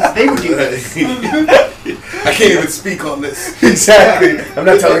out about this, they would do this. I can't even speak on this. Exactly. I'm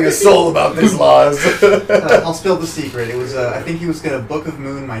not telling a soul about these laws. I'll spill the secret. It was, I think he was going to Book of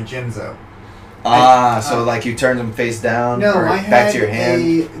Moon my Jinzo. So like you turned them face down? No, or back to your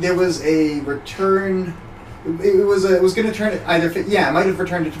hand? There was a return... It was going to turn it either... I might have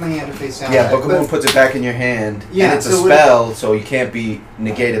returned it to my hand or face down. Yeah, Book of Moon puts it back in your hand. Yeah, and it's a spell, so you can't be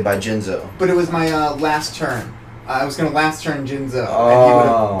negated by Jinzo. But it was my last turn. I was going to last turn Jinzo.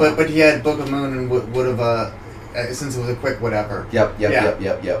 Oh. And but he had Book of Moon and would have... since it was a quick whatever. Yep.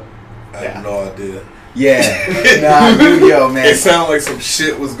 I have no idea. Yeah. Nah, Yu-Gi-Oh, man. It sounded like some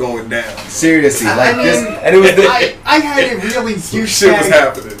shit was going down. Seriously, like this. And it was I had a really huge shit was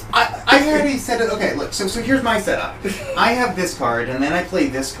happening. I had a set of... Okay, look, so here's my setup. I have this card, and then I play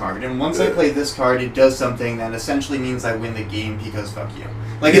this card, and once I play this card, it does something that essentially means I win the game because fuck you.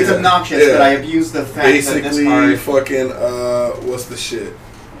 Like, it's obnoxious, but I abuse the fact that this card... fucking, what's the shit?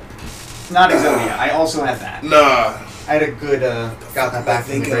 Not Exodia. I also had that. Nah. I had a good, got that back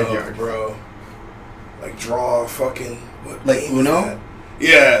from the graveyard. Bro. Like, draw fucking... What like Uno?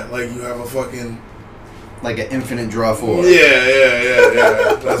 Yeah, like you have a fucking... Like an infinite draw 4.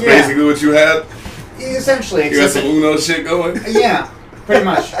 Yeah. That's basically what you had? Essentially. You got some Uno shit going? Yeah, pretty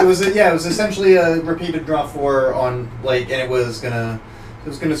much. It was essentially a repeated draw 4 on, like, and it was gonna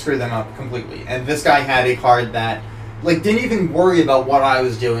screw them up completely. And this guy had a card that... Like, didn't even worry about what I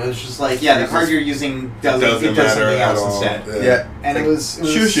was doing. It was just like, the card you're using does something else instead. Yeah. And it was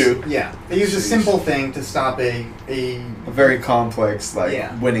shoo. Yeah. They used a simple thing to stop a very complex, like,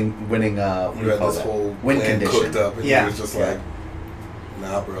 winning, what do you call that? Whole win condition. Cooked up, and he was just like,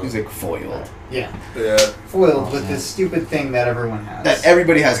 nah, bro. He was like foiled. Yeah. Foiled with this stupid thing that everyone has. That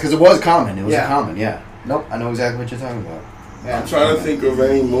everybody has, because it was common. It was a common, Nope, I know exactly what you're talking about. Yeah. I'm trying to think of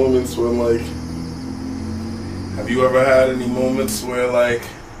any moments when, like... Have you ever had any moments where, like,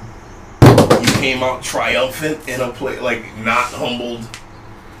 you came out triumphant in a play, like, not humbled?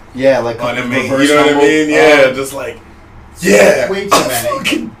 Yeah, like on a main, you know what I mean? Yeah, just like, way too many.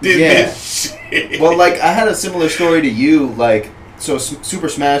 Fucking did this shit. Well, like, I had a similar story to you, like, so Super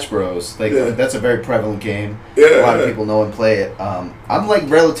Smash Bros. Like that's a very prevalent game. Yeah, a lot of people know and play it. I'm like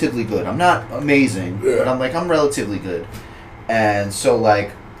relatively good. I'm not amazing, but I'm relatively good. And so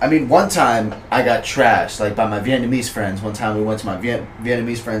like, I mean, one time I got trashed like by my Vietnamese friends. One time we went to my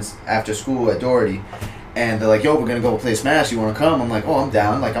Vietnamese friends after school at Doherty, and they're like, "Yo, we're gonna go play Smash. You want to come?" I'm like, "Oh, I'm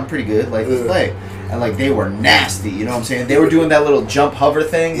down. Like, I'm pretty good. Like, let's play." And like, they were nasty. You know what I'm saying? They were doing that little jump hover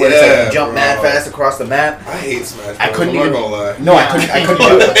thing where it's like you jump mad fast across the map. I hate Smash Bros. I couldn't I'm even. not gonna lie. No, I couldn't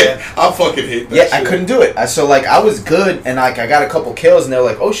do it. I fucking hate that. Yeah, shit. I couldn't do it. So like, I was good, and like I got a couple kills, and they're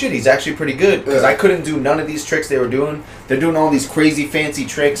like, "Oh shit, he's actually pretty good." Because I couldn't do none of these tricks they were doing. They're doing all these crazy fancy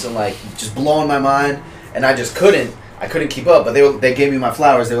tricks and like just blowing my mind, and I just couldn't. I couldn't keep up. But they gave me my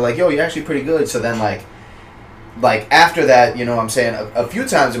flowers. They were like, "Yo, you're actually pretty good." So then like after that, you know what I'm saying, a few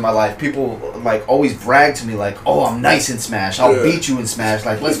times in my life, people like always brag to me like, "Oh, I'm nice in Smash. I'll beat you in Smash.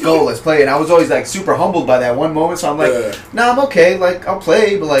 Like, let's go, let's play." And I was always like super humbled by that one moment. So I'm like, "Nah, I'm okay. Like, I'll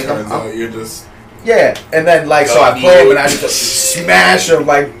play, but like, you're just yeah." And then like, so I play him and I just smash him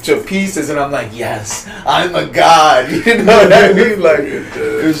like to pieces, and I'm like, "Yes, I'm a god." You know what I mean? Like,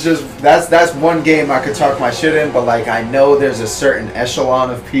 it was just that's one game I could talk my shit in, but like I know there's a certain echelon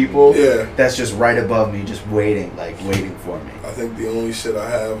of people that's just right above me, just waiting for me. I think the only shit I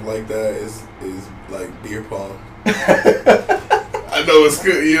have like that is like beer pong. I know it's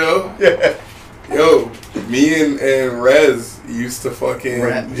good, you know. Yeah. Yo, me and Rez used to fucking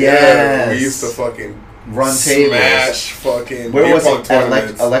we used to fucking run tables, smash fucking where beer was pong it?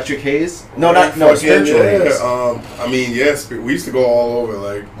 tournaments. Electric Haze? No, Spiritual Haze. I mean, yes, we used to go all over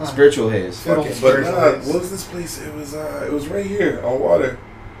like Spiritual Haze. Fucking, but nah, what was this place? It was right here on water.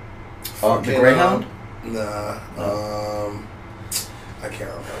 The Greyhound? Nah, I can't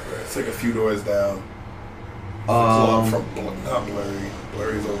remember. It's like a few doors down. From not Blurry.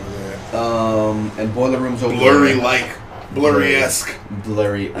 Blurry's over there. And Boiler Room's over Blurry there. like Blurry-esque.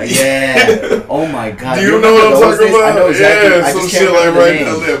 Blurry. Yeah. Oh my god. Do you know what I'm talking about? I know exactly. Yeah, I some just shit can't like remember right the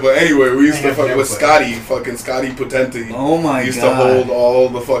down name. there. But anyway, we used to fuck with Scotty Potenti. Oh my god. He used to hold all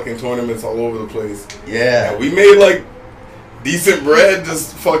the fucking tournaments all over the place. Yeah. And we made like decent bread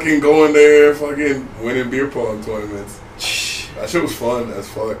just fucking going there, fucking winning beer pong tournaments. That shit was fun as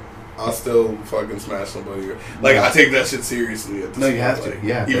fuck. I'll still fucking smash somebody. Like, I take that shit seriously at this point. You have to. Like,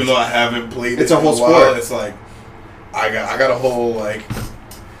 yeah. Even though I haven't played it it's a whole in a while, sport. it's like, I got a whole, like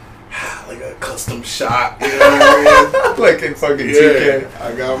a custom shot, you know what I mean? Like in fucking 2K.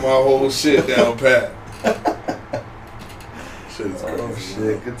 I got my whole shit down pat. Shit is crazy. Oh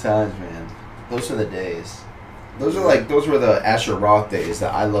shit, good times, man. Those are the days. Those were the Asher Roth days, the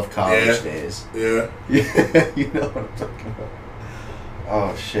I Love College days. Yeah. Yeah, you know what I'm talking about.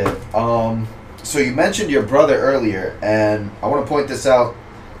 Oh shit. So you mentioned your brother earlier, and I want to point this out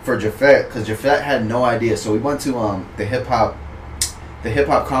for Jafet because Jafet had no idea. So we went to the hip hop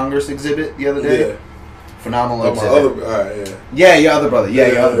Congress exhibit the other day. Yeah. Phenomenal exhibit. Alright, yeah, your other brother. Yeah,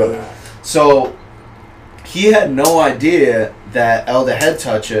 your other brother. So he had no idea that El the Head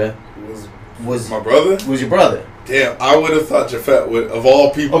Toucher was my brother. Was your brother? Damn, I would have thought Jafet would, of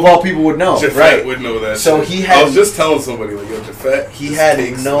all people would know. Jafet right. would know that. So shit. he had. I was just telling somebody like, yo, Jafet. He had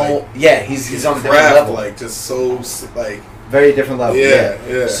no. Like, he's on a different craft, level. like just so like. Very different level.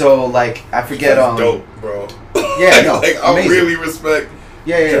 Yeah. So like I forget. That's dope, bro. Yeah, no, like I amazing. really respect.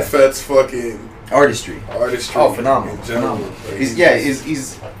 Jafet's fucking artistry. Oh, phenomenal. In general. Phenomenal.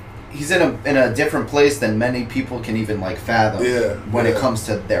 He's in a different place than many people can even like fathom. When it comes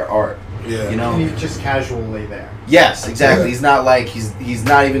to their art. Yeah. You know. And he's just casually there. Yes, exactly. He's not like he's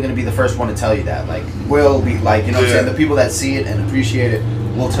not even going to be the first one to tell you that. Like, will be like, you know what I'm saying? The people that see it and appreciate it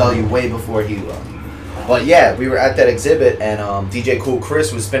will tell you way before he will. But yeah, we were at that exhibit and DJ Cool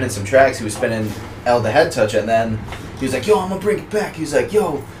Chris was spinning some tracks. He was spinning El the Head Toucher, and then he was like, "Yo, I'm gonna bring it back." He was like,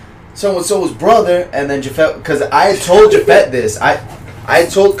 "Yo, so and so's brother," and then Jafet, because I had told Jafet this. I had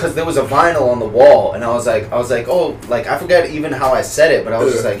told, because there was a vinyl on the wall, and I was like, oh, like I forget even how I said it, but I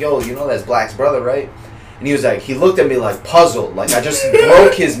was just like, "Yo, you know that's Black's brother, right?" And he was like, he looked at me like puzzled, like I just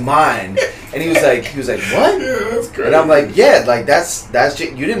broke his mind, and he was like, "What?" Yeah, that's crazy. And I'm like, "Yeah, like that's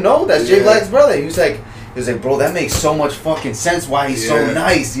Jay, you didn't know that's Jay Black's brother." He was like, "Bro, that makes so much fucking sense why he's so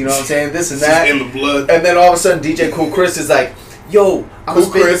nice." You know what I'm saying? This and that. In the blood. And then all of a sudden, DJ Cool Chris is like, "Yo, Cool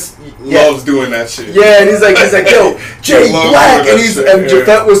Chris loves doing that shit." Yeah, and he's like, "Yo, Jay Black," and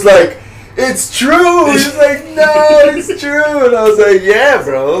Jafet was like, "It's true." He's like, "No, it's true." And I was like, "Yeah,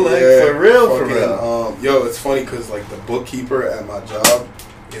 bro, like for real." Yo, it's funny because like the bookkeeper at my job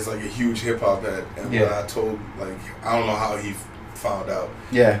is like a huge hip hop head, and when I told, like, I don't know how he found out.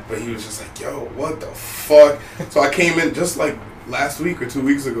 Yeah. But he was just like, "Yo, what the fuck?" So I came in just like last week or 2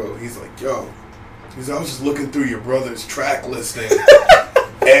 weeks ago. He's like, "Yo, He's like, I was just looking through your brother's track listing.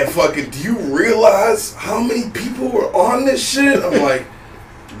 And fucking, do you realize how many people were on this shit? I'm like,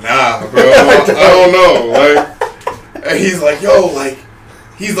 nah, bro. I don't know. Like, and he's like, yo, like,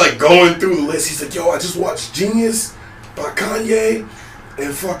 he's like going through the list. He's like, yo, I just watched Genius by Kanye.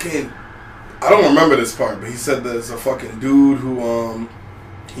 And fucking, I don't remember this part, but he said there's a fucking dude who,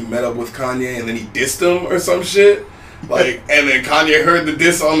 he met up with Kanye and then he dissed him or some shit. Like, and then Kanye heard the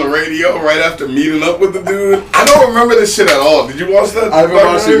diss on the radio right after meeting up with the dude. I don't remember this shit at all. Did you watch that? I haven't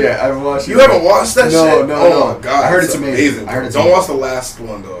watched it yet. I haven't watched it. You haven't watched that shit? No, oh my god. I heard it's amazing. I heard it's Don't amazing. watch the last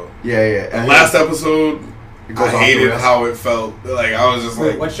one though. Yeah. The last episode, It goes I off the hated rails. how it felt. Like, I was just Wait,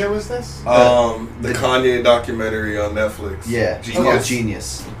 like, what show was this? the Kanye documentary on Netflix. Yeah, Genius.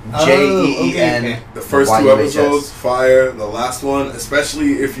 Genius. Oh, Jen. okay. The first two episodes, fire. The last one,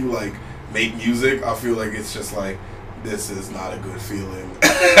 especially if you like make music, I feel like it's just like, this is not a good feeling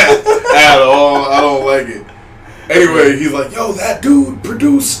at all. I don't like it. Anyway, he's like, yo, that dude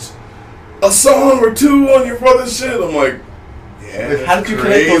produced a song or two on your brother's shit. I'm like, yeah, Like, how did you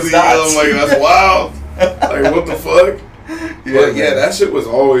crazy. connect those dots? I'm like, that's wild. Like, what the fuck? But yeah, that shit was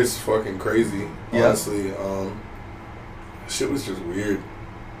always fucking crazy. Yeah. Honestly, shit was just weird.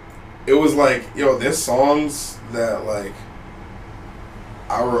 It was like, yo, there's songs that like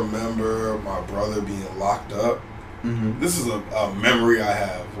I remember my brother being locked up. Mm-hmm. This is a memory I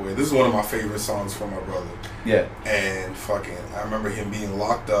have where this is one of my favorite songs from my brother. Yeah. And fucking, I remember him being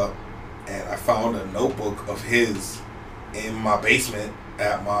locked up, and I found a notebook of his in my basement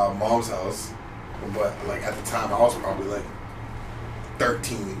at my mom's house. But like at the time, I was probably like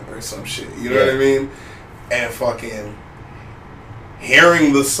 13 or some shit. You know what I mean? And fucking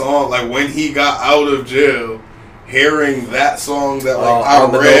hearing the song, like when he got out of jail, hearing that song that like I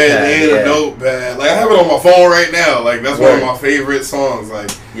on the read notepad, in a notepad, like I have it on my phone right now. Like that's one of Right. my favorite songs. Like,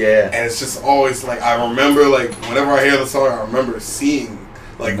 Yeah. and it's just always like I remember like whenever I hear the song, I remember seeing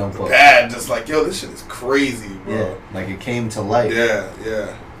like the Notebook. pad, just like yo, this shit is crazy, bro. Yeah. Like it came to life.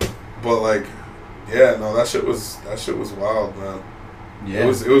 Yeah. But like, yeah, no, that shit was wild, man. Yeah. It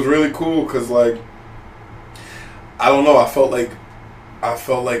was really cool because like I don't know, I felt like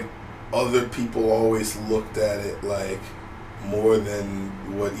other people always looked at it like more than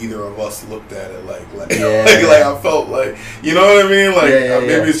what either of us looked at it like Yeah. like I felt like, you know what I mean, like Yeah,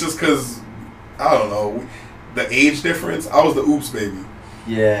 maybe it's just because I don't know, the age difference. I was the oops baby,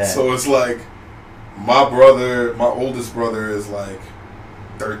 Yeah. so it's like my oldest brother is like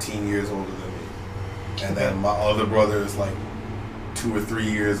 13 years older than me, and then my other brother is like 2 or 3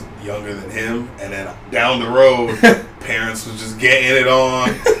 years younger than him, and then down the road, parents was just getting it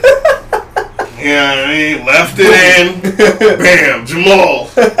on. You know what I mean? Left it in, bam, Jamal.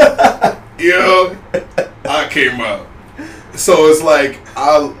 Yo, I came out. So it's like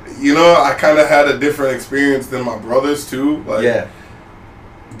I kind of had a different experience than my brothers too. Like, yeah.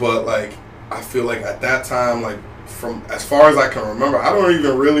 but like I feel like at that time, like from as far as I can remember, I don't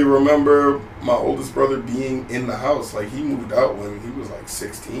even really remember my oldest brother being in the house. Like he moved out when he was like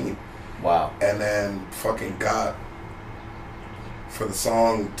 16, Wow. and then fucking got for the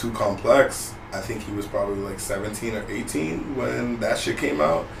song Too Complex. I think he was probably like 17 or 18 when that shit came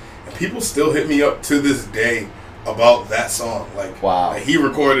out, and people still hit me up to this day about that song. Like, Wow. like he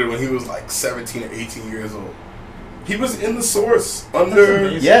recorded when he was like 17 or 18 years old. He was in the Source under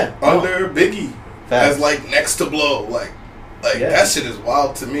Yeah. under Biggie Facts. as like Next to Blow. Like Yeah. that shit is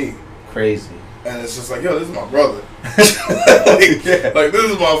wild to me. Crazy. And it's just like, yo, this is my brother. like, Yeah. like, this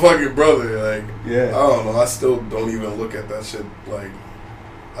is my fucking brother. Like, Yeah. I don't know. I still don't even look at that shit. Like,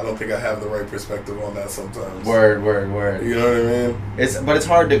 I don't think I have the right perspective on that sometimes. Word. You know what I mean? It's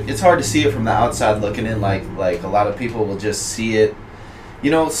hard to see it from the outside looking in. Like a lot of people will just see it,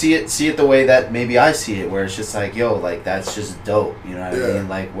 see it the way that maybe I see it, where it's just like, yo, like that's just dope. You know what I Yeah. mean?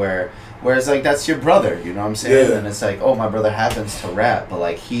 Like whereas like that's your brother. You know what I'm saying? Yeah. And it's like, oh, my brother happens to rap, but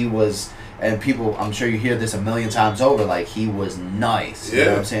like he was. And people, I'm sure you hear this a million times over, like he was nice. You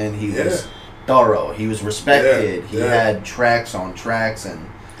know what I'm saying? He was thorough. He was respected. He had tracks on tracks, and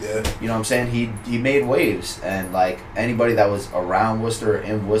you know what I'm saying? He made waves, and like anybody that was around Worcester or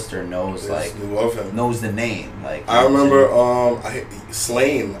in Worcester knows Knew of him. knows the name. Like I remember I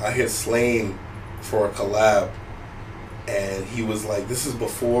hit Slane for a collab, and he was like, this is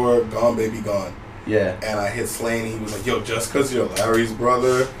before Gone Baby Gone. Yeah. And I hit Slane, and he was like, yo, just because you're Larry's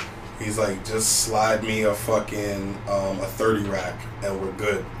brother, he's like, just slide me a fucking a 30 rack and we're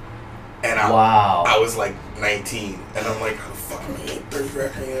good. And I was like 19, and I'm like, how the fuck am I getting 30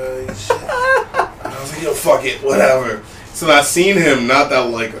 rack and shit? And I was like, yo, fuck it, whatever. So I seen him not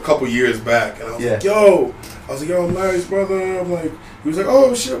that like a couple years back, and I was like, yo, I'm Larry's brother. I'm like, he was like,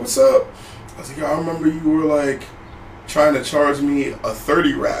 oh shit, what's up? I was like, yo, I remember you were like trying to charge me a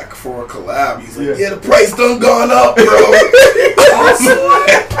 30 rack for a collab. He's like, yeah, the price done gone up, bro.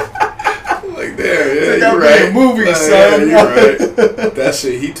 I'm like, damn, yeah, you're right. A movie, nah, son. Yeah, you're right. That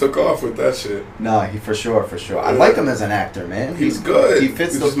shit, he took off with that shit. No, he for sure. I like him as an actor, man. He's good. He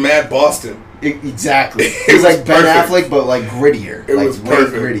fits He's just mad Boston. Exactly. It He's was like Ben perfect. Affleck, but like grittier. It like was way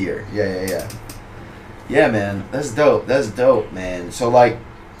perfect. grittier. Yeah. Yeah, man. That's dope, man. So like,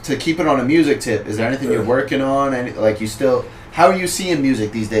 to keep it on a music tip, is there anything you're working on? Like you still? How are you seeing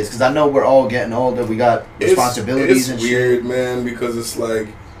music these days? Because I know we're all getting older. We got responsibilities and shit. It's weird, man, because it's like,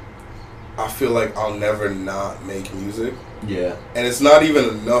 I feel like I'll never not make music. Yeah. And it's not even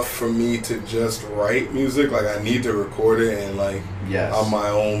enough for me to just write music. Like, I need to record it, and like, yes. I'm my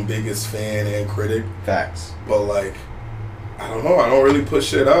own biggest fan and critic. Facts. But like, I don't know. I don't really put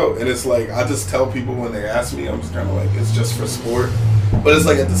shit out. And it's like, I just tell people when they ask me, I'm just kind of like, it's just for sport. But it's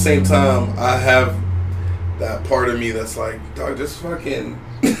like, at the same time, I have that part of me that's like, dog, just fucking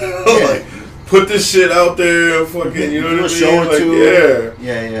like put this shit out there, fucking, you know what I mean? Show it like, to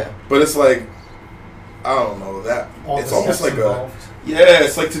yeah. Yeah. But it's like, I don't know, that All it's the almost steps like involved.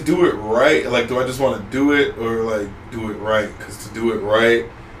 it's like to do it right. Like, do I just want to do it or like do it right? Because to do it right,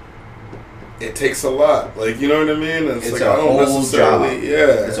 it takes a lot. Like, you know what I mean? And It's like, a I don't whole necessarily, job.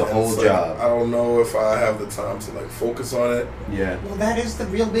 yeah. It's a and whole like, job. I don't know if I have the time to like focus on it. Yeah. Well, that is the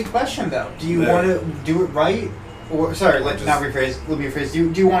real big question, though. Do you Yeah. want to do it right, or sorry, let me rephrase. Do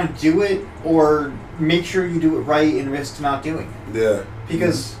you want to do it, or make sure you do it right and risk not doing it? Yeah.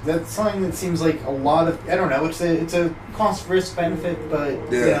 Because that's something that seems like a lot of, I don't know. It's a cost risk benefit, but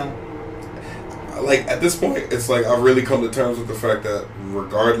you Yeah. know. Like, at this point, it's like I've really come to terms with the fact that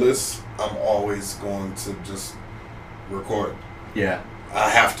regardless, I'm always going to just record. Yeah. I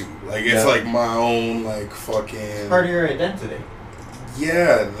have to. Like, it's Yeah. like my own, like, fucking... Part of your identity.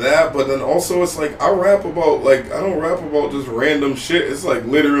 Yeah, that, but then also it's like, I rap about, like, I don't rap about just random shit. It's like,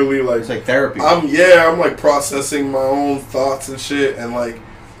 literally, like... It's like therapy. I'm like, processing my own thoughts and shit, and, like,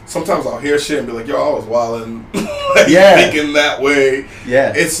 sometimes I'll hear shit and be like, yo, I was wildin', like, thinking that way.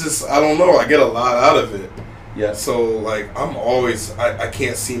 Yeah. It's just, I don't know, I get a lot out of it. Yeah. So, like, I'm always, I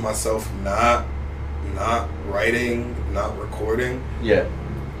can't see myself not writing, not recording. Yeah.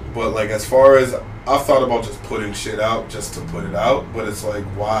 But, like, as far as, I've thought about just putting shit out just to put it out, but it's like,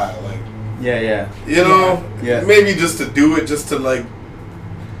 why? Like, Yeah. you know, Yeah. maybe just to do it, just to, like,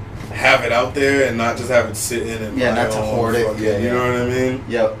 have it out there and not just have it sitting in my not to own hoard it. fucking- Yeah, you know what I mean?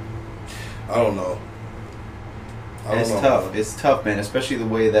 Yep. I don't know. It's tough. It's tough, man. Especially the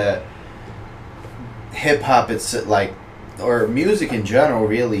way that hip hop, it's like, or music in general,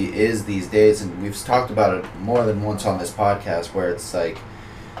 really is these days. And we've talked about it more than once on this podcast, where it's like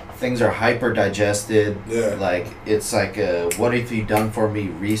things are hyper digested. Yeah. Like it's like a "what have you done for me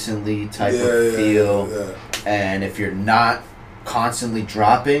recently" type Yeah, of feel. yeah. And if you're not constantly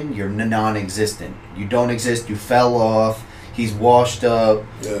dropping, you're non-existent. You don't exist. You fell off. He's washed up.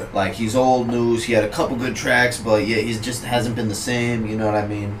 Yeah. Like, he's old news. He had a couple good tracks, but yeah, he's just hasn't been the same. You know what I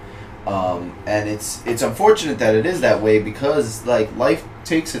mean? And it's unfortunate that it is that way, because like life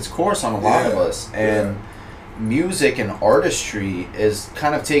takes its course on a lot of us, and music and artistry is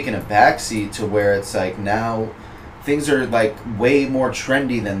kind of taking a backseat to where it's like now things are like way more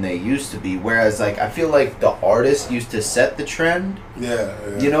trendy than they used to be. Whereas like I feel like the artist used to set the trend. Yeah.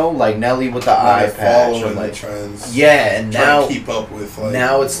 You know, like Nelly with the eye patch, or following like the trends. yeah, and Trying now to keep up with like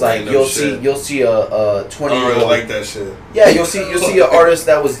now it's like random you'll shit. see a 20 I year don't really old like that shit. yeah, you'll see an artist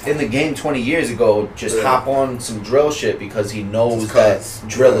that was in the game 20 years ago just Yeah. hop on some drill shit because he knows Just that 'cause,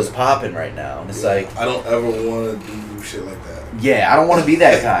 drill yeah. is popping right now. And it's like, I don't ever want to do shit like that. yeah, I don't want to be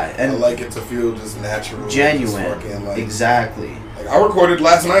that guy. I And like it to feel just natural, genuine. just fucking, like, Exactly. Like, I recorded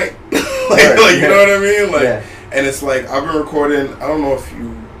last night. like, Right, like you yeah. know what I mean? Like, Yeah. and it's like I've been recording. I don't know if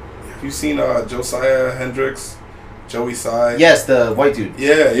have you seen Josiah Hendricks, Joey Tsai? Yes, the white dude.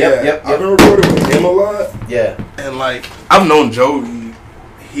 Yeah, Yep. I've been recording with him a lot, Yeah. and like I've known Joey.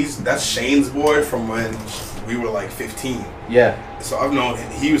 That's Shane's boy from when we were like 15. Yeah. So I've known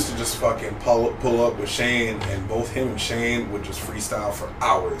him. He used to just fucking pull up with Shane, and both him and Shane would just freestyle for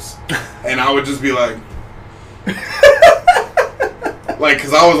hours, and I would just be like. Like,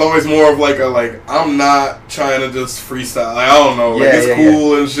 cause I was always more of like I'm not trying to just freestyle. Like, I don't know, like it's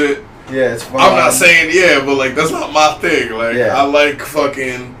cool and shit. Yeah, it's fun. I'm not saying but like that's not my thing. Like I like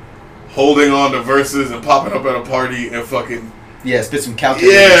fucking holding on to verses and popping up at a party and fucking yeah, spit some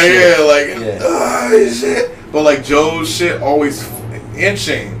calculated shit. Shit. But like Joe's shit always, and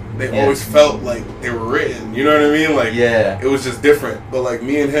Shane, they always felt like they were written. You know what I mean? Like it was just different. But like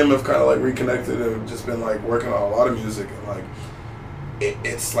me and him have kind of like reconnected and just been like working on a lot of music, and like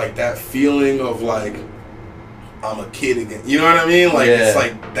it's like that feeling of like I'm a kid again. You know what I mean? Like it's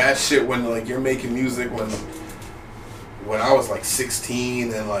like that shit when like you're making music when I was like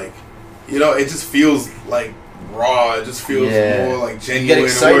 16 and like it just feels like raw. It just feels more like genuine. You get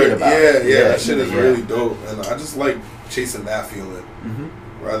excited about it. Yeah, that shit is really dope, and I just like chasing that feeling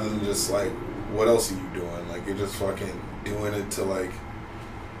rather than just like what else are you doing? Like you're just fucking doing it to like.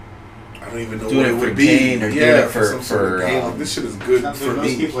 I don't even know doing what it it would for be. gain or doing it for some sort of gain. Like, this shit is good for most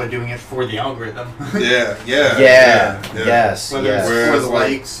me. people are doing it for the algorithm. Yes. Whether it's Whereas, for the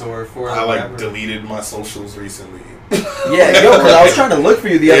likes or for I whatever. deleted my socials recently. Because I was trying to look for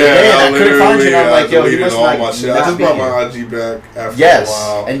you the other day and I couldn't find you, and I'm like, yo, you must all not, my shit. not I just be brought here. my IG back after a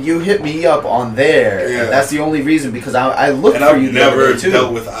while. And you hit me up on there. Yeah. And that's the only reason, because I looked And for I've you the other never day too.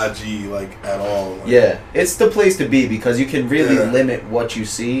 dealt with IG like at all. Like, It's the place to be because you can really limit what you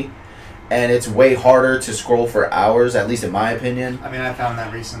see. And it's way harder to scroll for hours, at least in my opinion. I mean, I found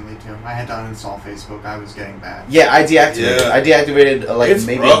that recently too. I had to uninstall Facebook. I was getting bad. Yeah, I deactivated. Yeah. I deactivated It's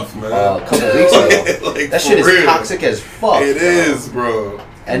maybe rough, man. a couple weeks ago. Like, That shit for is real. toxic as fuck. It is, bro.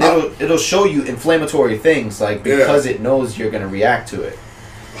 And it'll show you inflammatory things like because it knows you're gonna react to it.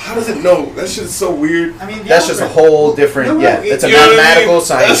 How does it know? That shit is so weird. I mean, That's just a whole different. It's a You know what I mathematical, mean?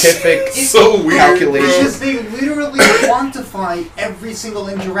 scientific That's so weird, calculation. Because they literally quantify every single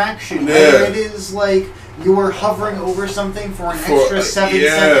interaction. Whether it is like you're hovering over something for an extra 7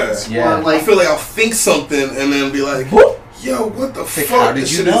 seconds, Yeah. or like I feel like I'll think something and then be like, Whoop. yo, what the Like, fuck? how did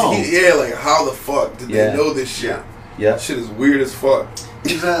This you shit know? is like how the fuck did they know this shit? Yeah. That shit is weird as fuck.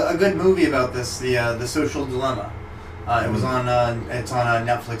 There's a good movie about this, the Social Dilemma. It was on it's on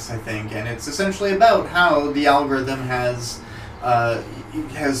Netflix, I think, and it's essentially about how the algorithm has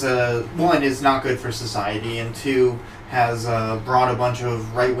one is not good for society, and two has brought a bunch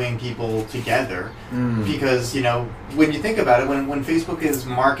of right-wing people together because when you think about it, when Facebook is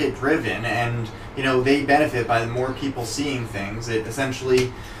market-driven and they benefit by more people seeing things, it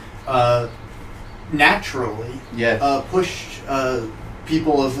essentially naturally pushed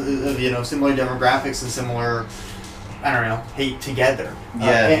people of similar demographics and similar hate together.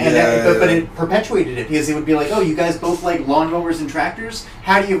 But it perpetuated it because it would be like, oh, you guys both like lawnmowers and tractors?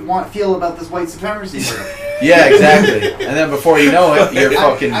 How do you feel about this white supremacy murder? Yeah, exactly. And then before you know it, you're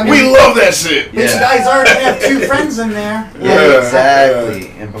fucking. I mean, We love that shit. These guys already have 2 friends in there. Yeah, exactly.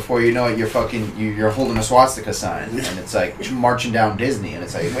 And before you know it, you're fucking. You're holding a swastika sign, and it's like marching down Disney, and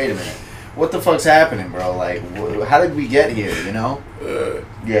it's like, wait a minute, what the fuck's happening, bro? Like, how did we get here?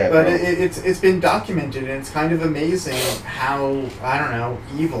 But it's been documented, and it's kind of amazing how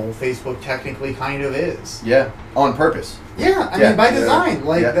evil Facebook technically kind of is. Yeah, on purpose. Yeah, I mean by design,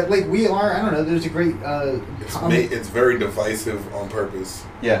 Yeah. we are. There's a great. It's very divisive on purpose.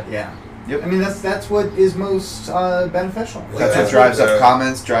 Yeah. Yeah. Yep. I mean that's what is most beneficial. That's what drives up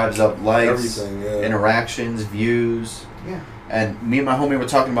comments, drives up likes, everything, interactions, views. Yeah. And me and my homie were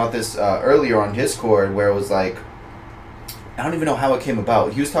talking about this earlier on Discord, where it was like, I don't even know how it came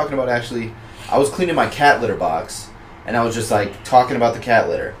about. He was talking about actually, I was cleaning my cat litter box, and I was just like talking about the cat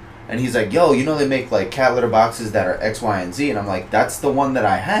litter. And he's like, yo, they make like cat litter boxes that are X, Y, and Z. And I'm like, that's the one that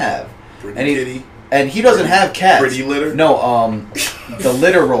I have. Pretty And he doesn't have cats. Pretty litter? No, the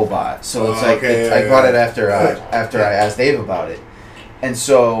litter robot. So it's I bought it after I asked Dave about it. And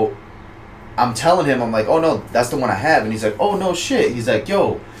so I'm telling him, I'm like, oh no, that's the one I have. And he's like, oh no shit. He's like,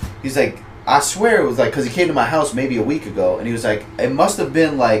 I swear it was like, because he came to my house maybe a week ago, and he was like, it must have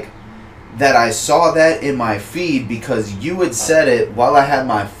been like that I saw that in my feed because you had said it while I had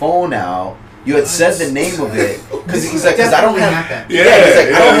my phone out. You had said the name of it because he's like, because I don't have. He's like,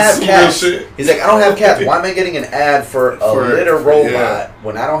 I don't have cats. He's like, I don't have cats. Why am I getting an ad for a litter robot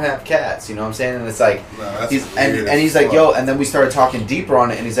when I don't have cats? You know what I'm saying? And it's like, he's like, yo, and then we started talking deeper on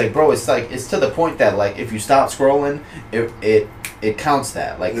it, and he's like, bro, it's like it's to the point that like if you stop scrolling, it counts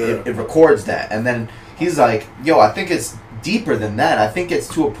that, like it records that, and then he's like, yo, I think it's deeper than that. I think it's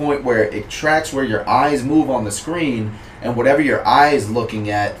to a point where it tracks where your eyes move on the screen. And whatever your eye is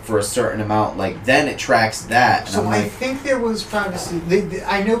looking at for a certain amount, like then it tracks that. And So I think there was privacy.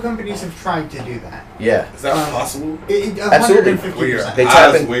 I know companies have tried to do that. Yeah. Is that possible? Absolutely. 150%. They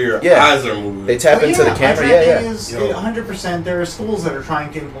tap in. Where your Yeah. eyes are moving. They tap into the camera. Yeah. Is 100%. There are schools that are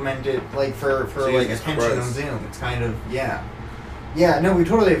trying to implement it, like for like attention on Zoom. It's kind of yeah. No, we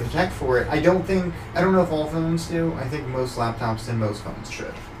totally have the tech for it. I don't know if all phones do. I think most laptops and most phones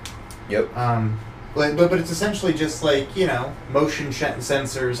should. Yep. But it's essentially just like motion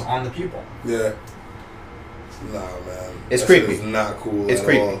sensors on the pupil. Yeah. Nah, man. It's that creepy. Shit is not cool. It's at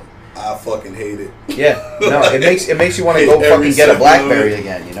creepy. All. I fucking hate it. Yeah. No, it makes you want to Hate go every fucking get a second BlackBerry of it.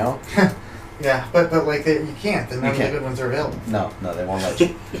 again. Yeah, but like you can't. None of the can't. good ones are available. No, they won't let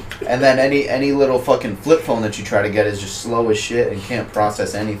you. And then any little fucking flip phone that you try to get is just slow as shit and can't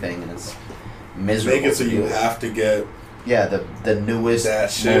process anything, and it's miserable. Make it so to you deal with. have to get. Yeah, the newest,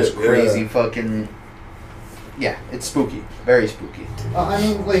 That shit, most crazy yeah. fucking. Yeah, it's spooky. Very spooky. I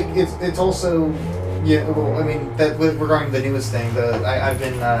mean, like it's also, yeah. Well, I mean that regarding the newest thing,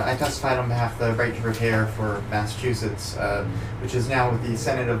 I testified on behalf of the Right to Repair for Massachusetts, which is now with the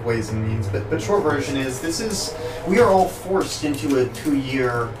Senate of Ways and Means. But short version is we are all forced into a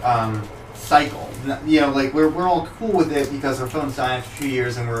 2-year cycle. You know, like we're all cool with it because our phones die after 2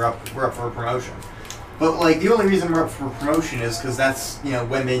 years and we're up for a promotion. But like the only reason we're up for promotion is because that's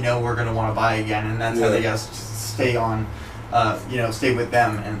when they know we're gonna want to buy again, and that's how they get us to stay on, stay with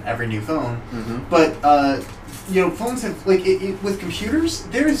them and every new phone. Mm-hmm. But phones have like with computers,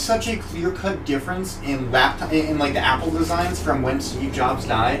 there is such a clear-cut difference in laptop in like the Apple designs from when Steve Jobs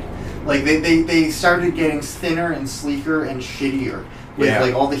died. Like they started getting thinner and sleeker and shittier with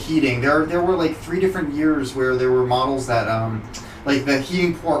like all the heating. There were like 3 different years where there were models that like the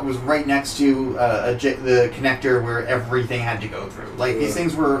heating port was right next to the connector where everything had to go through. Like these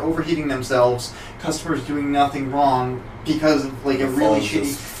things were overheating themselves. Customers doing nothing wrong because of like a really shitty.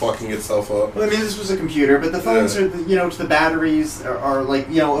 Just fucking itself up. Well, I mean, this was a computer, but the phones are the batteries are like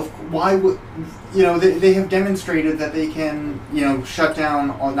why would they have demonstrated that they can shut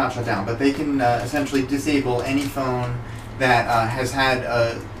down, or not shut down, but they can essentially disable any phone that has had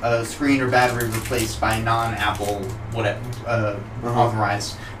a screen or battery replaced by a non-Apple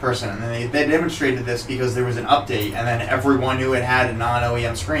authorized person. And they demonstrated this because there was an update, and then everyone who had a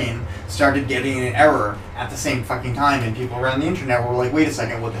non-OEM screen started getting an error at the same fucking time, and people around the internet were like, wait a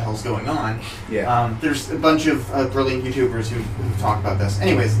second, what the hell's going on? Yeah. There's a bunch of brilliant YouTubers who talk about this.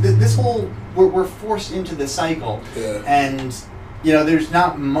 Anyways, this whole, we're forced into this cycle, and there's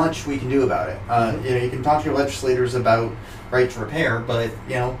not much we can do about it. You can talk to your legislators about right to repair, but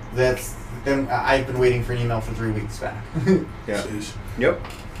that's then I've been waiting for an email for 3 weeks back. Yeah. Jeez. Yep.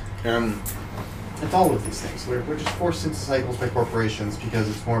 It's all of these things. We're just forced into cycles by corporations because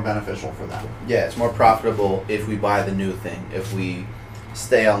it's more beneficial for them. Yeah, it's more profitable if we buy the new thing, if we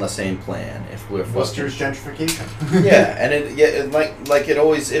stay on the same plan, if we're Worcester's gentrification. Yeah, and it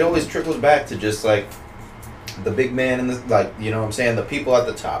always trickles back to just like the big man and the people at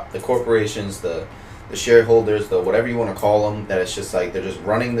the top, the corporations, the shareholders, the whatever you want to call them, that it's just like they're just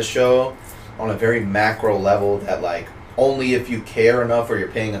running the show on a very macro level, that like only if you care enough or you're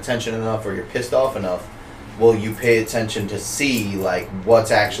paying attention enough or you're pissed off enough will you pay attention to see like what's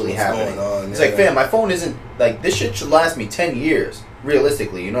actually happening. Going on, it's like, fam, my phone isn't like, this shit should last me 10 years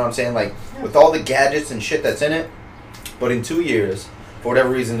realistically, you know what I'm saying, like with all the gadgets and shit that's in it, but in 2 years for whatever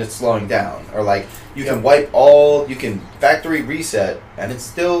reason it's slowing down, or like you can factory reset and it's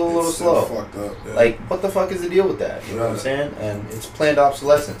still a little slow. Fucked up, yeah. Like, what the fuck is the deal with that? You know what I'm saying? And it's planned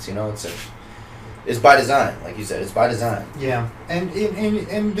obsolescence. It's by design, like you said. It's by design. Yeah,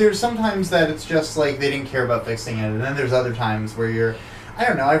 and there's sometimes that it's just like they didn't care about fixing it, and then there's other times where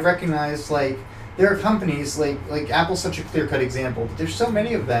I've recognized like there are companies like Apple's such a clear-cut example, but there's so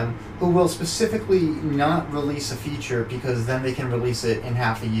many of them who will specifically not release a feature because then they can release it in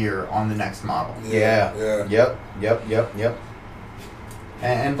half a year on the next model. Yeah. Yep.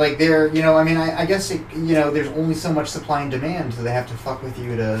 And like they're, I guess there's only so much supply and demand, so they have to fuck with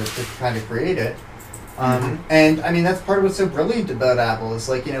you to kind of create it. And I mean that's part of what's so brilliant about Apple is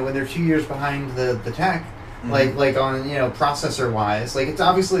like when they're 2 years behind the tech. Like on processor wise, like it's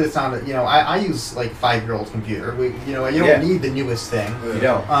obviously it's not I use like 5-year-old computer. You don't need the newest thing. You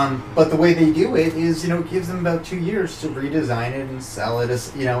don't. But the way they do it is it gives them about 2 years to redesign it and sell it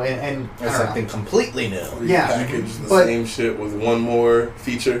as and it's something completely new. Package the same shit with one more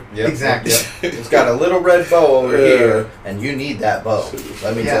feature. Yep. Exactly. It's got a little red bow over here, and you need that bow.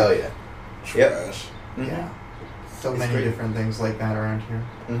 Let me tell you. Trash. Yeah. So It's many great. different things like that around here.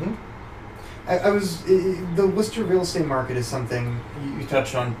 Mm-hmm. The Worcester real estate market is something you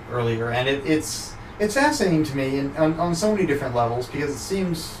touched on earlier, and it's fascinating to me on so many different levels because it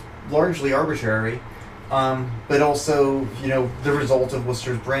seems largely arbitrary, but also the result of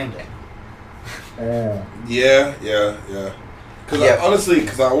Worcester's branding. Yeah.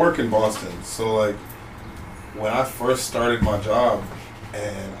 Because I work in Boston, so like when I first started my job,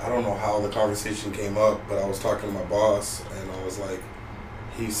 and I don't know how the conversation came up, but I was talking to my boss, and I was like,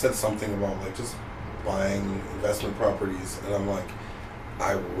 he said something about like just buying investment properties, and I'm like,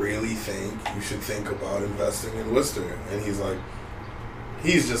 I really think you should think about investing in Worcester. And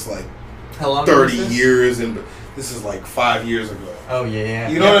he's just like How long 30 was this? years, and this is like 5 years ago. Oh yeah.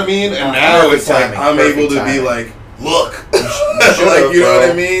 You know what I mean? And now Perfect it's like timing, I'm able to perfect be timing. like, look, Like, you know what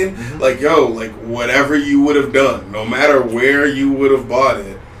I mean? Mhm. Like, yo, like whatever you would have done, no matter where you would have bought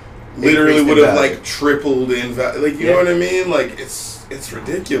it, literally Increased would in have value. like tripled in value. Like, you know Yeah. what I mean? Like, it's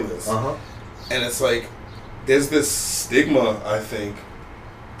ridiculous. Uh-huh. And it's like, there's this stigma, I think,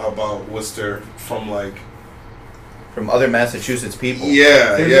 about Worcester from like, From other Massachusetts people.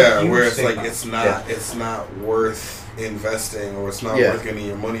 yeah, There's a yeah, huge where it's stigma. like it's not worth investing, or it's not Yeah. worth getting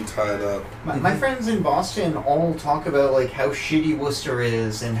your money tied up. My friends in Boston all talk about like how shitty Worcester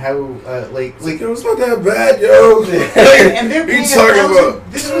is and how like Yo, it's not that bad, yo. and they're You paying talking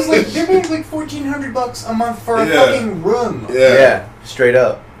about? This was like they're paying like $1,400 a month for a Yeah. fucking room. Yeah, Yeah, straight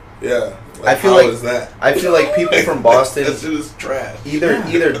up. yeah. I feel how like- is that? I feel like people from Boston that shit is trash.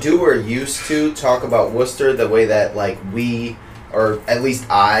 either do or used to talk about Worcester the way that like we, or at least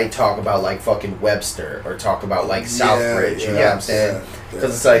I, talk about like fucking Webster or talk about like Southbridge. You know what I'm saying?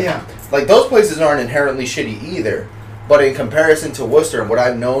 Because it's like Yeah. like those places aren't inherently shitty either, but in comparison to Worcester and what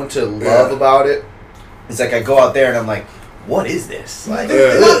I've known to love Yeah. about it, it's like I go out there and I'm like, what is this? Like,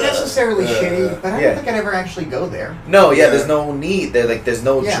 They're Yeah. not necessarily Yeah. shitty, but I Yeah. don't think I'd ever actually go there. no, yeah, Yeah. there's no need. There's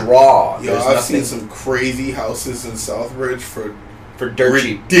no Yeah. draw. Yo, There's I've nothing seen some crazy houses in Southbridge for for dirt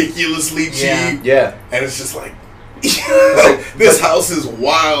cheap. ridiculously cheap, Yeah. Yeah. and it's just like, this house is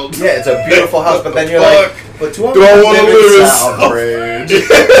wild. Yeah, it's a beautiful house, but then you're Fuck. like, but do I Do I want wanna to live live in in Southbridge?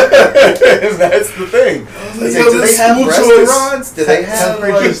 That's the thing. Like, It's yo, like, do they there's have school restaurants? Do they have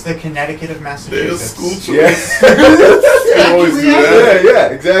Southbridge like... is the Connecticut of There's Massachusetts. school choice. Yeah. They always do that. yeah,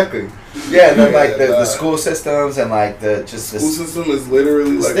 exactly. Yeah, and then like Yeah, the nah. school systems and like the just School this. system is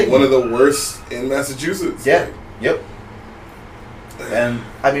literally like Stigma. one of the worst in Massachusetts. Yeah. Yep. And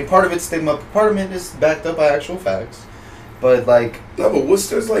I mean, part of it's stigma, part of it is backed up by actual facts. But like, No, but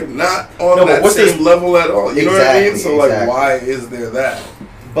Worcester's like not on No, but that Worcester's- same level at all. You know what I mean? Exactly, So like, exactly. why is there that?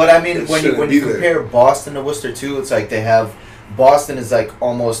 but I mean, It when you shouldn't when you be there. compare Boston to Worcester too, it's like they have Boston is like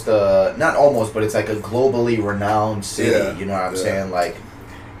almost not almost, but it's like a globally renowned city. Yeah, You know what I'm yeah. saying? Like,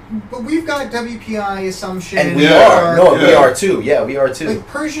 But we've got WPI Assumption. and we Yeah, are. No, we yeah. are too. Yeah, we are too. Like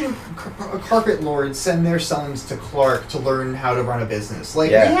Persian carpet lords send their sons to Clark to learn how to run a business.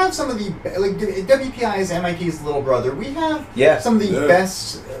 Like Yeah. we have some of the like WPI is MIT's little brother. We have Yeah. some of the Yeah.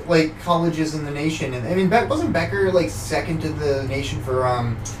 best like colleges in the nation. And I mean, wasn't Becker like second to the nation for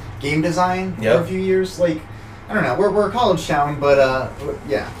game design for Yep. a few years? Like I don't know. We're a college town, but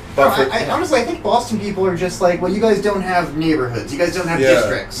yeah. But No, for- I honestly, I think Boston people are just like, well, you guys don't have neighborhoods. You guys don't have Yeah.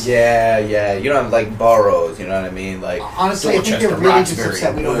 districts. Yeah, yeah. You don't have like boroughs. You know what I mean? Like, Honestly, I think Dorchester, they're really just Roxbury.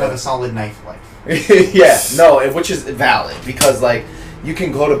 upset we don't Yeah. have a solid nightlife. yeah, no, which is valid because like you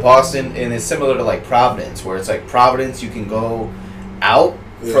can go to Boston and it's similar to like Providence, where it's like Providence, you can go out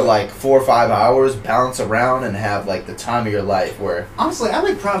Yeah. for like 4 or 5 hours, bounce around, and have like the time of your life. Where Honestly, I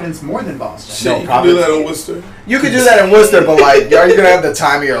like Providence more than Boston. Shit, No, you can probably- do that in Worcester. you could do that in Worcester, but like, are you gonna have the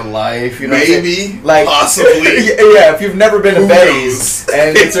time of your life? You know, what I'm saying? Maybe, like possibly. yeah, if you've never been to Who Betty's knows?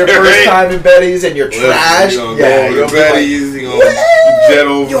 and it's your first Right. time in Betty's and you're Listen, trash, you gonna yeah, go you'll to be like, Betty's, you gonna jet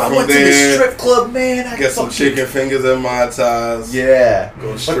over yo, I from went to the there, strip club, man. I get some fucking- chicken fingers and Mai Tais. Yeah.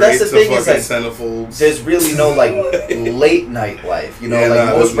 Go But straight that's the to thing is, fucking like, Centerfolds. There's really no like late night life, you know. Yeah, like nah,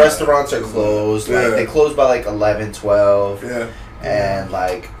 most there's not. restaurants are There's closed. not. Like Yeah. they close by like 11, 12, Yeah, and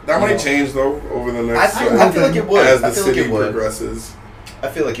like that you might know, change though over the I, next. I feel like it would. as the I feel like city it would. progresses. I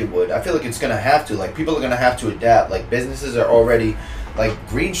feel like it would. I feel like it's gonna have to. Like people are gonna have to adapt. Like businesses are already, like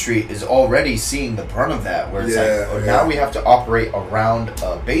Green Street is already seeing the brunt of that. Where it's Yeah, like, oh, yeah. now we have to operate around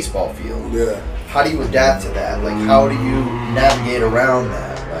a baseball field. Yeah, How do you adapt to that? Like how do you navigate around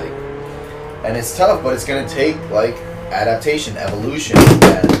that? Like, and it's tough, but it's gonna take like adaptation, evolution,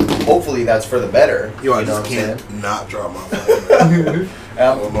 and hopefully that's for the better. yo, I you know just what I'm can't not drop my phone.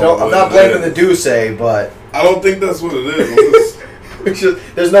 I'm not blaming the Duce, but I don't think that's what it is. it's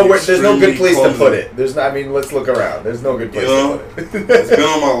just, there's no good Extremely place to clumsy. put it. There's not, I mean, let's look around. There's no good place You know? to put It's it. been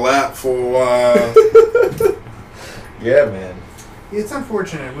on my lap for a while. Yeah, man. It's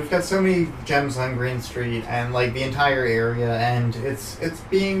unfortunate. We've got so many gems on Green Street and like the entire area, and it's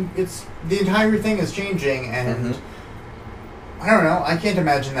the entire thing is changing, and Mhm. I don't know. I can't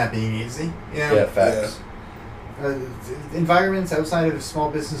imagine that being easy. You know? Yeah, facts. Environments outside of small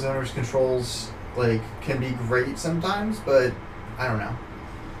business owners' controls like can be great sometimes, but I don't know.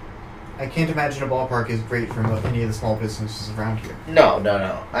 I can't imagine a ballpark is great for any of the small businesses around here. No.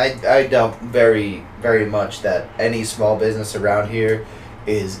 I doubt very, very much that any small business around here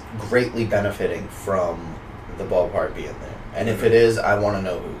is greatly benefiting from the ballpark being there. And if it is, I want to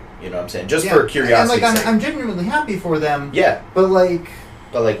know who. You know what I'm saying? Just for curiosity's And like sake. I'm genuinely happy for them, Yeah, but like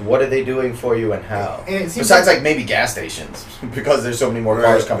but like, what are they doing for you and how? and it seems Besides, like maybe gas stations, because there's so many more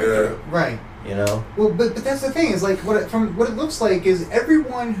cars coming yeah. through. right. You know? Well, but that's the thing is like from what it looks like is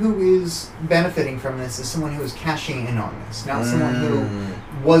everyone who is benefiting from this is someone who is cashing in on this, not someone who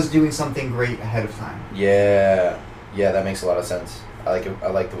was doing something great ahead of time. Yeah, that makes a lot of sense. I like it. I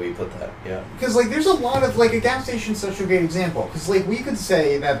like the way you put that. Yeah. Because like there's a lot of like a gas station is such a great example. Because like we could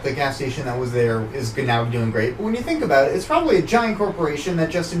say that the gas station that was there is now doing great, but when you think about it, it's probably a giant corporation that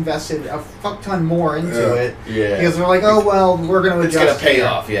just invested a fuck ton more into it. Yeah. Because they're like, oh well, we're going to adjust. It's gonna pay here.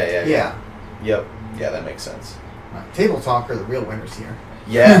 off. Yeah. Yeah. Yep. Yeah, that makes sense. Table Talk are the real winners here.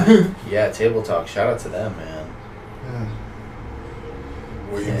 Yeah. Yeah. Table Talk. Shout out to them, man.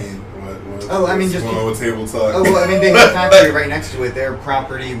 What do you mean? What? Oh, I mean, what's just going on with Table Talk? Oh, well, I mean, they have a factory right next to it. Their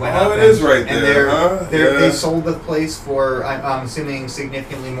property went up. Oh, it is right and there, huh? They sold the place for, I'm assuming,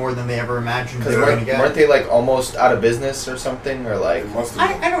 significantly more than they ever imagined they were going to get. Weren't they like almost out of business or something, or like?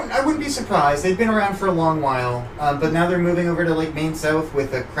 I wouldn't be surprised. They've been around for a long while, but now they're moving over to like Maine South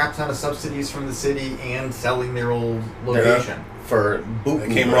with a crap ton of subsidies from the city and selling their old location. For boot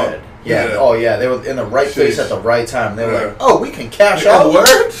They came bread. up. Yeah. Yeah. Oh yeah, they were in the right place at the right time. They were Yeah. like, "Oh, we can cash Yeah, out.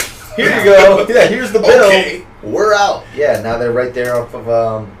 what? Here you go. Yeah, here's the bill. Okay. We're out." Yeah, now they're right there off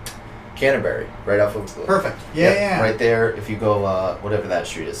of Canterbury, right off of. Perfect. Yeah. Right there. If you go whatever that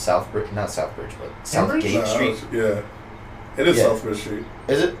street is, Southbridge, not Southbridge, but Cambridge? Southgate Street. Yeah. It is Yeah. Southbridge Street.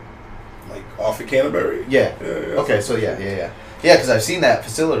 Is it? Like off of Canterbury? Yeah. Yeah. Okay, so yeah. Yeah, because I've seen that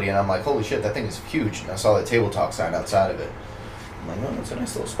facility and I'm like, holy shit, that thing is huge. And I saw that Table Talk sign outside of it. I'm like, oh, it's a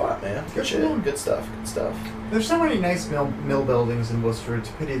nice little spot, man. Good shit. Good stuff. There's so many nice mill buildings in Worcester. It's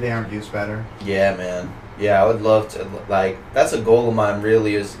a pity they aren't used better. Yeah, man. Yeah, I would love to, like, that's a goal of mine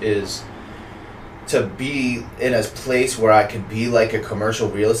really is to be in a place where I could be like a commercial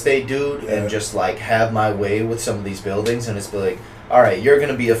real estate dude and just like have my way with some of these buildings and it's be like, all right, you're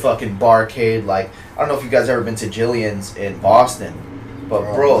going to be a fucking barcade. Like, I don't know if you guys ever been to Jillian's in Boston,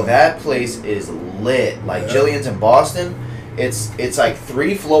 but bro, that place is lit. Like Jillian's in Boston, it's like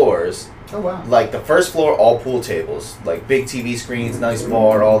 3 floors. Oh wow. Like the first floor, all pool tables, like big TV screens, nice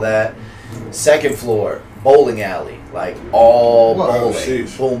bar, all that. Second floor, bowling alley, like all bowling,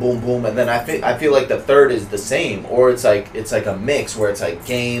 boom, boom, boom. And then I feel like the third is the same, or it's like a mix where it's like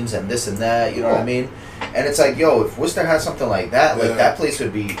games and this and that. You know what I mean? And it's like, yo, if Worcester has something like that, like that place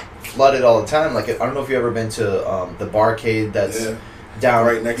would be flooded all the time. Like I don't know if you ever been to the barcade that's. Down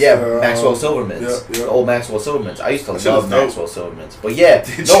right next to Maxwell Silverman's, the old Maxwell Silverman's. I used to That love shit was dope. Maxwell Silverman's, but yeah,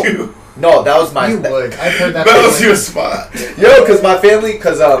 Did no, you? no, that was my. You would. I've heard that. That was your spot. Yo, because my family,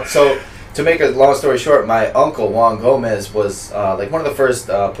 so to make a long story short, my uncle Juan Gomez was like one of the first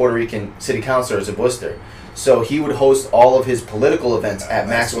Puerto Rican city councilors in Worcester. So he would host all of his political events at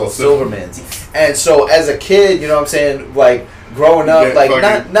Maxwell Silverman's, and so as a kid, you know what I'm saying, like. Growing up, like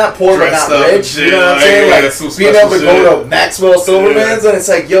not poor but not rich, you know what I'm saying? Like being able to go to Maxwell Silverman's and it's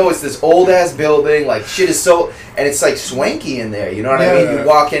like, yo, it's this old ass building, like shit is so, and it's like swanky in there, you know what I mean? You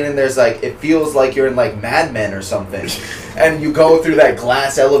walk in and there's like, it feels like you're in like Mad Men or something, and you go through that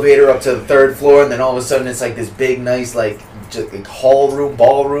glass elevator up to the 3rd floor, and then all of a sudden it's like this big, nice, like just like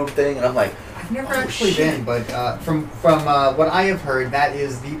ballroom thing, and I'm like. I've never actually been, but from what I have heard, that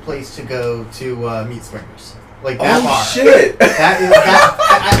is the place to go to meet swingers. Like that bar. Shit! That is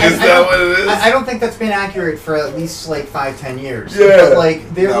that. Is that what it is? I don't think that's been accurate for at least like 5-10 years. Yeah. But like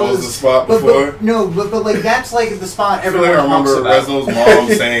there That was the spot before. But like that's like the spot I feel everyone like I remember talks about. Rezo's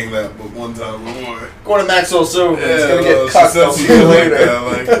mom saying that, but one time before. Going to Maxwell Silverman's, it's gonna get she cucked. said I'll see something you like later.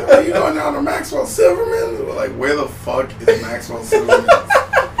 that. Like, are you going down to Maxwell Silverman's? We're like, where the fuck is Maxwell Silverman's?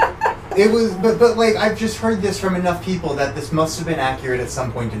 It was, but like I've just heard this from enough people that this must have been accurate at some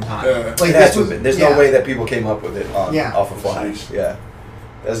point in time. Yeah. Like It has to have been. There's no way that people came up with it off a fly. Sheesh. Yeah,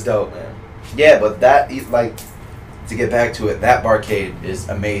 that's dope, man. Yeah, but that like to get back to it, that barcade is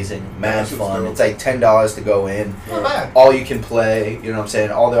amazing, mad shit's fun. dope. It's like $10 to go in. Not bad. All you can play. You know what I'm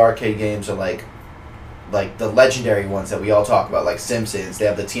saying? All the arcade games are like the legendary ones that we all talk about, like Simpsons. They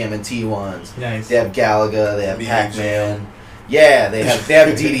have the TMNT ones. Nice. They have Galaga. They have The Pac-Man. Yeah, they have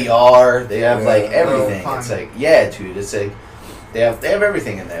DDR. They have like everything. Oh, It's like dude. It's like they have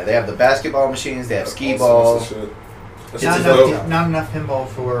everything in there. They have the basketball machines. They have skee All balls. sorts of shit. That's Not just enough, dope. not enough pinball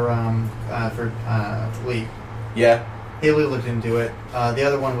for Lee. Yeah. Haley looked into it. The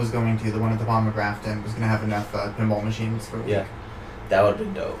other one was going to, the one at the bottom of Grafton, was going to have enough pinball machines for Yeah. That would have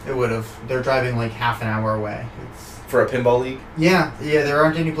been dope. It would have. They're driving like half an hour away. It's For a pinball league? yeah. There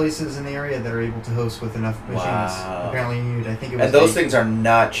aren't any places in the area that are able to host with enough machines. Wow. Apparently, I think it was. And those things are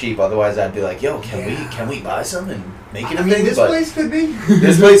not cheap. Otherwise, I'd be like, "Yo, can we buy some and make it a I mean, thing?" this But place could be.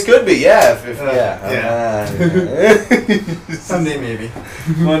 this place could be, yeah. Someday maybe.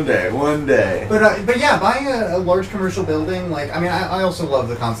 One day. But yeah, buying a large commercial building, like I mean, I also love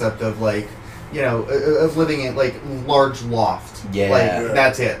the concept of like of living in like large loft. Yeah. Like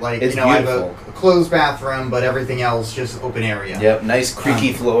that's it. Like It's I have beautiful. a closed bathroom, but everything else just open area. Yep, nice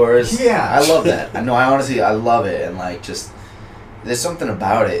creaky floors. yeah. I love that. I know. I honestly, I love it, and like just there's something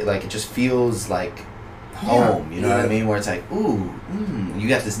about it. Like it just feels like home. You know what I mean? Where it's like, ooh, you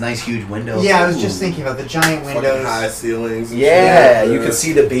got this nice huge window. Yeah, I was Ooh. just thinking about the giant Fucking windows. high ceilings. And Yeah, shit. you can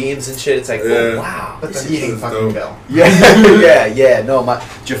see the beams and shit. It's like, oh, wow. But this the is- heating is fucking dope. bill. Yeah. No, my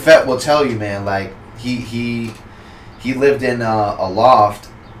Jafet will tell you, man. Like he lived in a loft,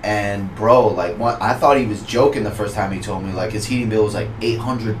 and bro, like I thought he was joking the first time he told me. Like his heating bill was like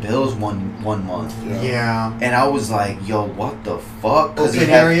 $800 one month, Yeah. and I was like, yo, what the fuck? Open he had-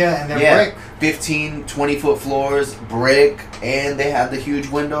 area and they're yeah, brick. 15, 20-foot floors, brick, and they had the huge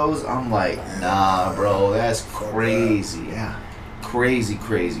windows. I'm like, nah, bro, that's crazy. Yeah. Crazy.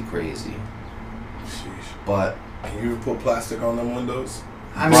 Sheesh. But Can you put plastic on them windows?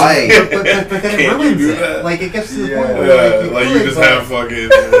 I mean, Right. but then Can't it you ruins do it. that? Like it gets to the Yeah. point Yeah, where like you could, just but- have fucking.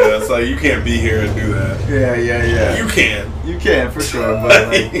 Yeah, it's like you can't be here and do that. yeah, You can. you can for sure, but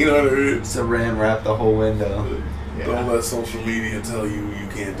like, You know what I mean? Saran wrap the whole window. Don't let social media tell you you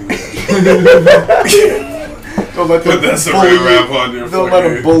can't do that. Don't let Put that saran wrap on your Don't let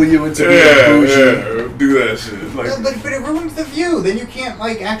them fucking- bully you into being bougie. Yeah, do that shit. Like, Yeah, but it ruins the view. Then you can't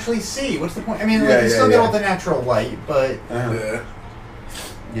like actually see. What's the point? I mean, Yeah, like you yeah, still get yeah. all the natural light, but yeah.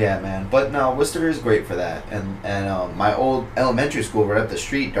 Yeah, man. But no, Worcester is great for that. And my old elementary school right up the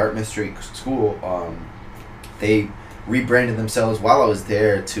street, Dartmouth Street School, they rebranded themselves while I was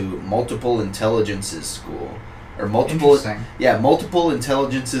there to Multiple Intelligences School, or multiple Multiple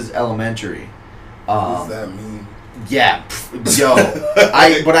Intelligences Elementary. What does that mean? Yeah, yo,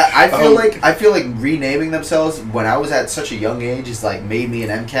 I feel like renaming themselves when I was at such a young age is like made me an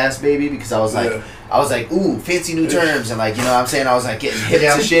MCAS baby, because I was like, ooh, fancy new terms, and like, you know what I'm saying, I was like getting hip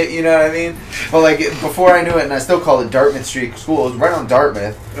to shit, you know what I mean? But like before I knew it, and I still call it Dartmouth Street School, it was right on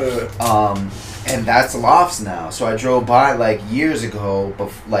Dartmouth, and that's lofts now. So I drove by like years ago,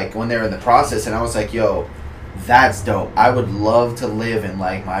 like when they were in the process, and I was like, yo, that's dope. I would love to live in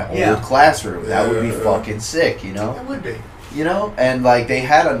like my old classroom. That would be fucking sick, you know? it would be. You know? And like they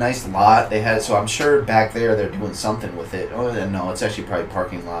had a nice lot. They had, so I'm sure back there they're doing something with it. Oh, no, it's actually probably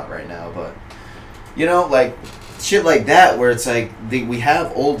parking lot right now, but you know, like shit like that where it's like we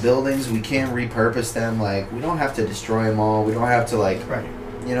have old buildings, we can repurpose them. Like we don't have to destroy them all. We don't have to like,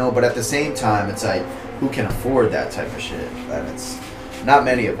 you know, but at the same time it's like who can afford that type of shit? And it's not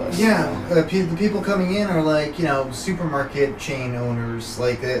many of us. Yeah, you know? the people coming in are like, supermarket chain owners.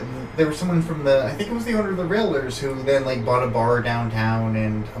 Like, there was someone from I think it was the owner of the Railers who then, like, bought a bar downtown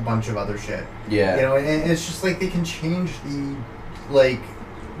and a bunch of other shit. Yeah. And it's just like they can change the layout.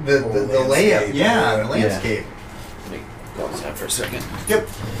 landscape. Yeah, the landscape. Let me pause that for a second. Yep.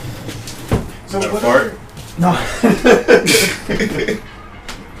 So Is that a what fart? No.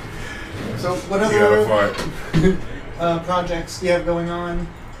 So what You got a other fart. projects do you have going on?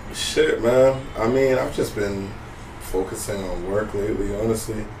 Shit, man. I mean, I've just been focusing on work lately,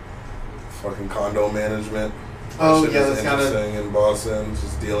 honestly. Fucking condo management. Oh, shit yeah, is that's kinda- interesting in Boston.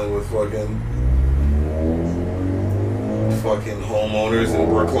 Just dealing with fucking homeowners in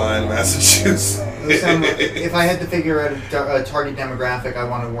Brookline, Massachusetts. If I had to figure out a target demographic I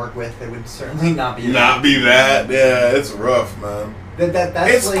want to work with, it would certainly not be Not be that. Yeah, it's rough, man.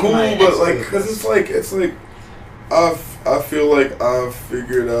 That's It's like cool, my but like, expertise. cause it's like, I feel like I've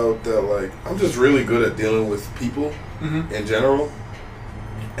figured out that like I'm just really good at dealing with people Mhm. in general.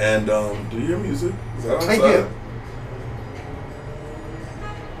 And do you hear music? Is that outside? I do.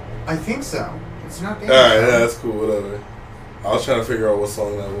 I think so. It's not. All right, yeah, that's cool. Whatever. I was trying to figure out what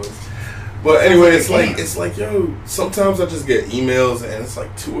song that was. But anyway, it's like, yo, sometimes I just get emails and it's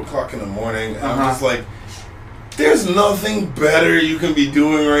like 2:00 in the morning, and I'm just like, there's nothing better you can be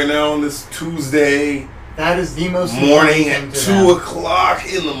doing right now on this Tuesday That is the most morning important at thing to them.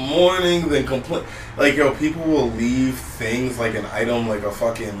 2:00 in the morning than complain. Like, yo, people will leave things like an item, like a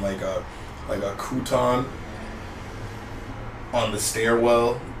fucking like a crouton on the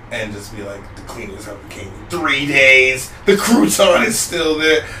stairwell. And just be like, the cleaners haven't came in 3 days. The crouton is still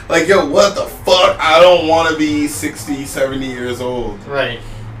there. Like, yo, what the fuck? I don't want to be 60, 70 years old. Right.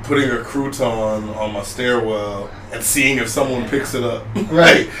 Putting a crouton on my stairwell and seeing if someone picks it up.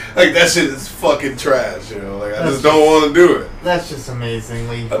 Right. like that shit is fucking trash, you know? Like, I That's just don't want to do it. That's just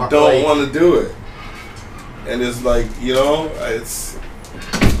amazingly. I don't want to do it. And it's like,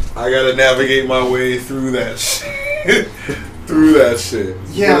 I gotta navigate my way through that shit. Through that shit.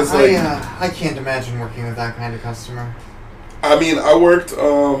 Yeah, But it's like, I can't imagine working with that kind of customer. I mean, I worked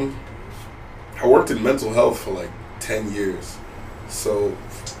in mental health for like 10 years. So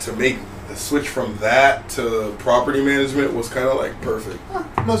to make the switch from that to property management was kind of like perfect.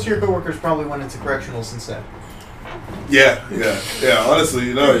 Most of your coworkers probably went into correctionals instead. Yeah. Honestly,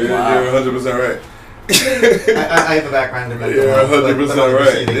 you're 100% right. I have a background in mental You're health. 100%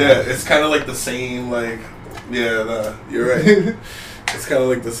 right. But Yeah, it's kind of like the same. Like, you're right. It's kind of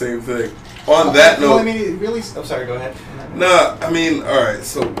like the same thing. On that note, well, I mean, it really. Oh, sorry. Go ahead. nah, I mean, all right.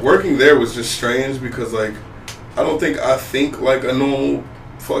 So working there was just strange because, like, I don't think I think like a normal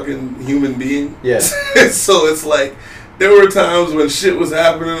fucking human being. Yeah. So it's like there were times when shit was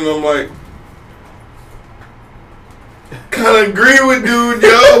happening, and I'm like, kind of agree with dude,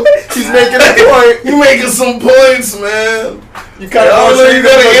 yo. He's making a point. You making some points, man. You kind I of don't know. You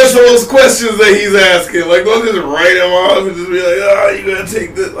gotta answer those questions that he's asking. Like, don't just write him off and just be like, "Oh, you gotta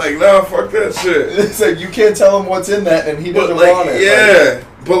take this." Like, nah, fuck that shit. It's like you can't tell him what's in that, and he doesn't But like, want it. yeah.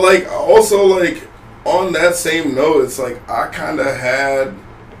 But like, also like, on that same note, it's like I kind of had,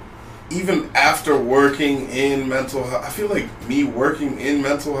 even after working in mental health, I feel like me working in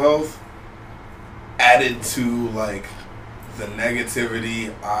mental health added to like the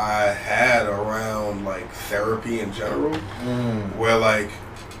negativity I had around like therapy in general, where like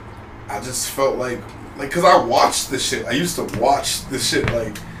I just felt like because I watched this shit. I used to watch this shit.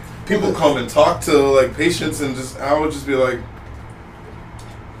 Like people come and talk to like patients, and I would just be like,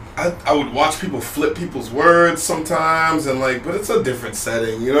 I would watch people flip people's words sometimes, and like, but it's a different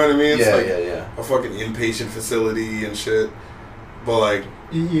setting. You know what I mean? It's like a fucking inpatient facility and shit. But like,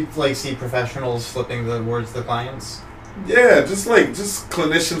 you like see professionals flipping the words to the clients. yeah, just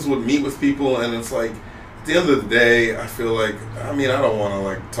clinicians would meet with people, and it's like, at the end of the day, I feel like, I mean, I don't want to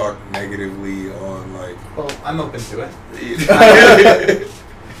like talk negatively on like. Well, I'm open to it.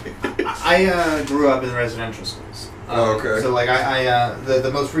 I grew up in residential schools. Okay. So like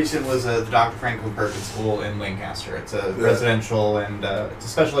the most recent was the Dr. Franklin Perkins School in Lancaster. It's a residential and it's a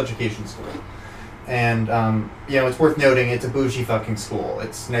special education school. And, it's worth noting it's a bougie fucking school.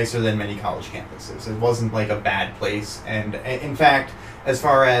 It's nicer than many college campuses. It wasn't like a bad place. And in fact, as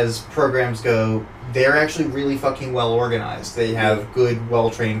far as programs go, they're actually really fucking well organized. They have good,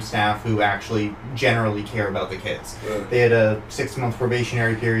 well-trained staff who actually generally care about the kids. Yeah. They had a 6-month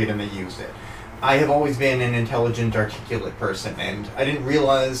probationary period and they used it. I have always been an intelligent, articulate person, and I didn't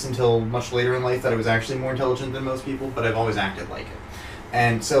realize until much later in life that I was actually more intelligent than most people, but I've always acted like it.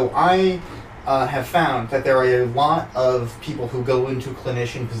 And so I have found that there are a lot of people who go into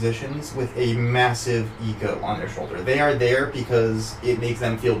clinician positions with a massive ego on their shoulder. They are there because it makes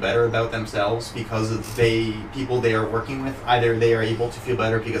them feel better about themselves because of people they are working with. Either they are able to feel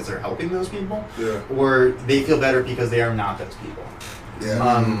better because they're helping those people, or they feel better because they are not those people.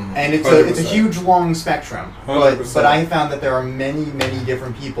 Yeah. And it's a huge, long spectrum. But I found that there are many, many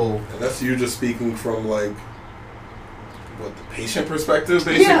different people. And that's you just speaking from like, what, the patient perspective,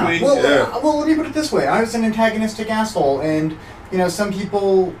 basically? Well, let me put it this way. I was an antagonistic asshole, and, some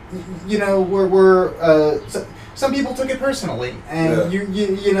people, some people took it personally, and,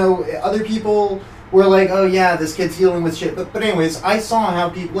 other people were like, oh, yeah, this kid's dealing with shit. But anyways, I saw how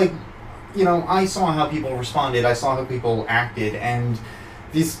people, I saw how people responded. I saw how people acted, and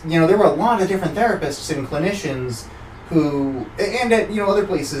these, there were a lot of different therapists and clinicians who, and at other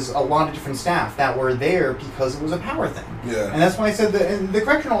places, a lot of different staff that were there because it was a power thing. Yeah. And that's why I said the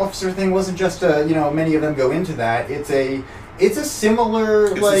correctional officer thing wasn't just many of them go into that. It's a similar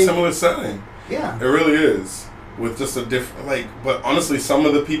a similar setting. Yeah. It really is, with just a different but honestly, some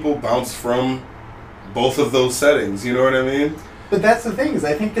of the people bounce from both of those settings. You know what I mean? But that's the thing, is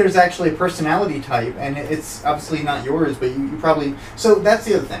I think there's actually a personality type, and it's obviously not yours, but you probably... So that's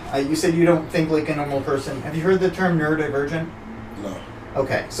the other thing. You said you don't think like a normal person. Have you heard the term neurodivergent? No.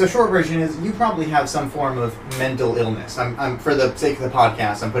 Okay, so short version is you probably have some form of mental illness. I'm for the sake of the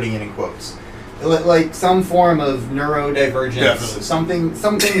podcast, I'm putting it in quotes. Like some form of neurodivergence, Definitely.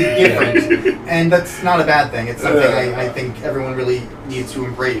 something different, and that's not a bad thing. It's something I think everyone really needs to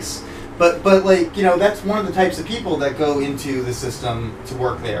embrace. But that's one of the types of people that go into the system to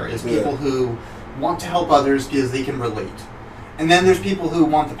work there, is people who want to help others because they can relate. And then there's people who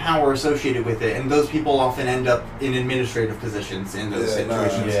want the power associated with it, and those people often end up in administrative positions in those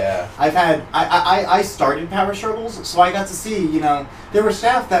situations. I started power struggles, so I got to see, there were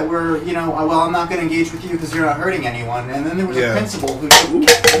staff that were, well, I'm not going to engage with you because you're not hurting anyone. And then there was a principal who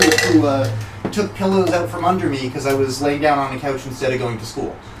took pillows out from under me because I was laying down on a couch instead of going to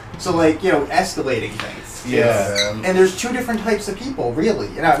school. So, escalating things. Yeah. And there's two different types of people, really.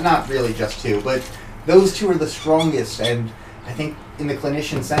 Not really just two, but those two are the strongest. And I think in the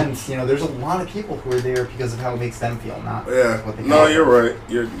clinician sense, there's a lot of people who are there because of how it makes them feel, not what they No, you're right.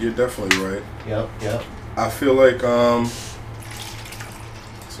 You're definitely right. Yep. I feel like, sorry,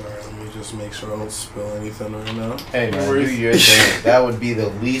 let me just make sure I don't spill anything right now. Hey man, do worries. your thing. That would be the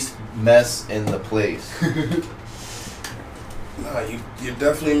least mess in the place. Nah, you're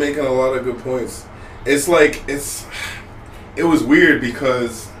definitely making a lot of good points. It's like it was weird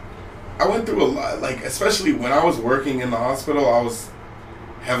because I went through a lot, like especially when I was working in the hospital, I was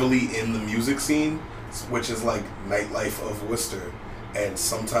heavily in the music scene, which is like nightlife of Worcester, and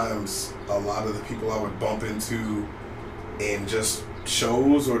sometimes a lot of the people I would bump into in just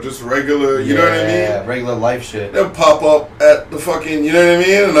shows or just regular, you know what I mean? Yeah, regular life shit. They'll pop up at the fucking, you know what I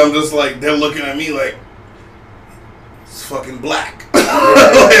mean? And I'm just like, they're looking at me like, it's fucking black.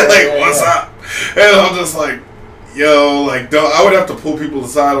 like, what's up? And I'm just like, yo, like, don't, I would have to pull people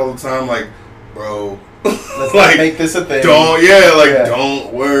aside all the time, like, bro, Let's like, not make this a thing. Don't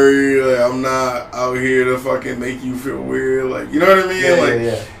worry, like, I'm not out here to fucking make you feel weird, like, you know what I mean?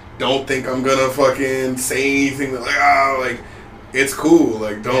 Yeah. Don't think I'm gonna fucking say anything that, like, it's cool,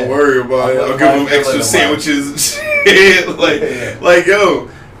 like, don't worry about it. I'll give them extra sandwiches and shit, like, yo.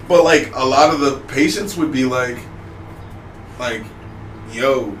 But, like, a lot of the patients would be like,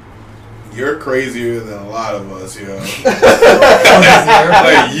 yo, you're crazier than a lot of us, yo.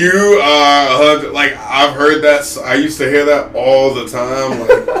 Like, you are, like, I've heard that, I used to hear that all the time,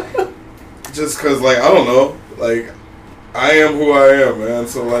 like, just because, like, I don't know, like, I am who I am, man,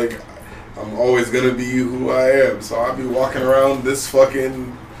 so, like, I'm always gonna be who I am, so I'll be walking around this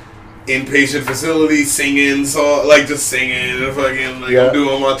fucking inpatient facility singing, just singing and fucking, like, I'm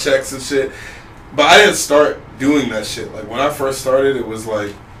doing my checks and shit, but I didn't start doing that shit, like, when I first started, it was,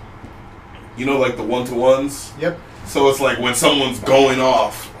 like, you know, like, the one-to-ones? Yep. So it's, like, when someone's going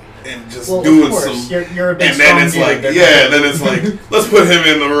off and just Well, doing of course. some... You're a big and then it's strong like, dude. then it's like, let's put him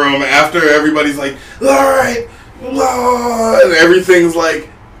in the room after everybody's like, alright, and everything's like,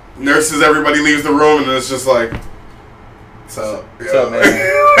 nurses, everybody leaves the room, and it's just like, what's up,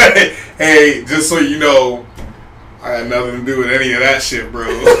 man? Hey, just so you know, I had nothing to do with any of that shit, bro.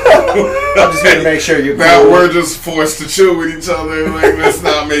 I'm just gonna make sure you're now cool. we're just forced to chill with each other. Like, let's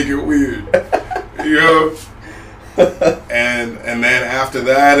not make it weird, you know. And then after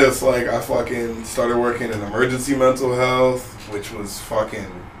that, it's like I fucking started working in emergency mental health, which was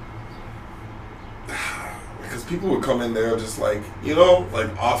fucking. Because people would come in there just like, you know,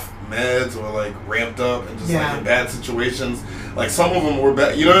 like off meds or like ramped up and just like in bad situations. Like some of them were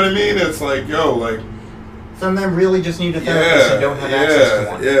bad, you know what I mean? It's like, yo, like. Some of them really just need a therapist and don't have access to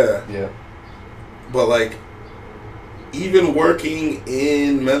one. Yeah. But like, even working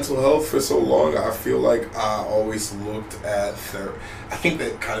in mental health for so long, I feel like I always looked at therapy. I think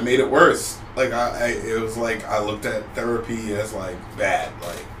that kind of made it worse. Like it was like I looked at therapy as like bad,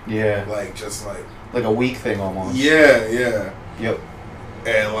 like like just like a weak thing almost. Yeah. Yep.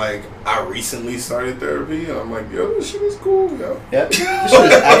 And like I recently started therapy, and I'm like, yo, this shit is cool, yo. Yeah, this shit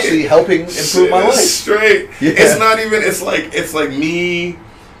is actually helping improve my life. Straight. Yeah. It's not even. It's like me.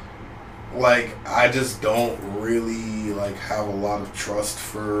 Like I just don't really like have a lot of trust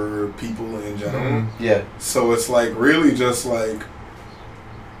for people in general. Mm-hmm. Yeah. So it's like really just like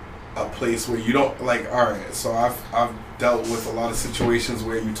a place where you don't like. All right. So I've dealt with a lot of situations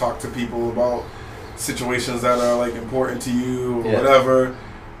where you talk to people about situations that are like important to you or whatever,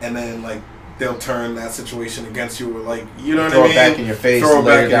 and then like they'll turn that situation against you, or like, you know what I mean? Throw it back in your face. Throw it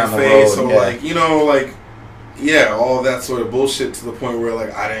back in your face, or road, like, you know, like, all that sort of bullshit to the point where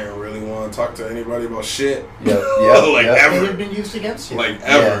like I didn't really want to talk to anybody about shit. Like ever. It would have been used against you. Like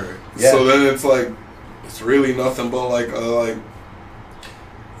ever. Yeah. So then it's like it's really nothing but like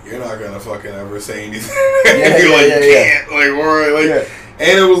you're not gonna fucking ever say anything. You can't like or like.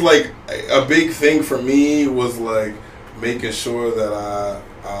 And it was like a big thing for me was like making sure that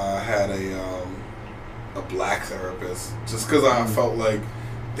I had a black therapist, just because I felt like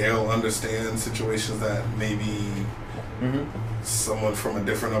they'll understand situations that maybe someone from a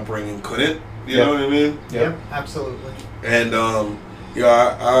different upbringing couldn't. You know what I mean? Yep, absolutely. And I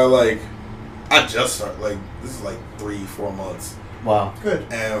just started, like, this is like 3-4 months. Wow. Good.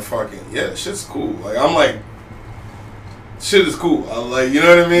 And fucking shit's cool. Like I'm like. Shit is cool. I'm like, you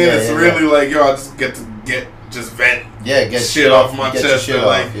know what I mean? It's really like, yo, I just get to vent. Get shit off my chest. And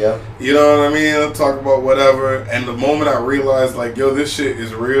like, you know what I mean? I'll talk about whatever. And the moment I realized, like, yo, this shit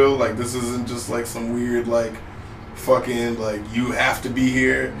is real. Like, this isn't just like some weird, like, fucking, like, you have to be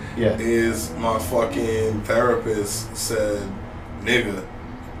here. Yeah. Is my fucking therapist said, nigga,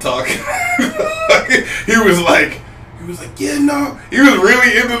 talk. He was like, He was like, yeah, no. He was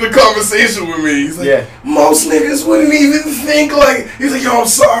really into the conversation with me. He's like, Yeah. most niggas wouldn't even think like. He's like, yo, I'm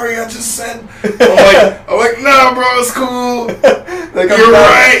sorry, I just said. I'm like, nah, bro, it's cool. Like, You're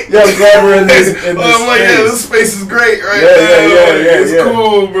right. Yeah, I'm glad we're in this. In this I'm like, space. yeah, this space is great right Yeah, now. yeah, It's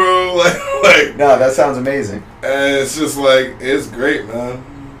cool, bro. Like, No, that sounds amazing. and it's just like, it's great, man.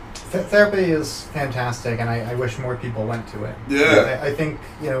 Therapy is fantastic, and I wish more people went to it. Yeah. I think,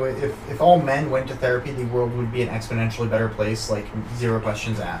 if all men went to therapy, the world would be an exponentially better place, like, zero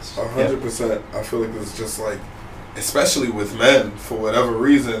questions asked. 100%. I feel like it's just like, especially with men, for whatever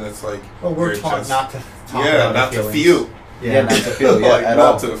reason, it's like, Well, we're you're taught just- not to talk yeah, about not our to feelings. feel. Yeah, not to feel. Yeah, like, at not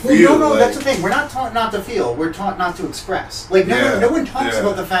all. to Well, feel. no, like, that's the thing. We're not taught not to feel. We're taught not to express. Like, no one talks yeah.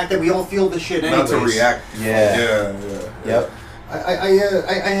 about the fact that we all feel this shit anyways. not to react. Yeah. Yeah. Yep. I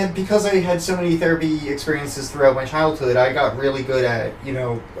had, because I had so many therapy experiences throughout my childhood, I got really good at,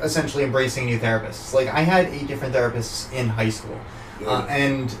 essentially embracing new therapists. Like, I had 8 different therapists in high school.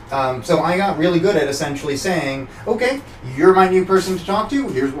 So I got really good at essentially saying, okay, you're my new person to talk to,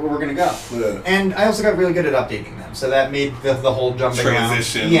 here's where we're going to go. Yeah. And I also got really good at updating them, so that made the whole jumping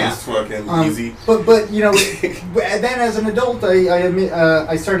Transition around. Yeah. was fucking easy. But then as an adult,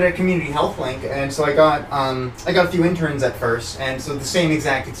 I started at Community Health Link, and so I got a few interns at first, and so the same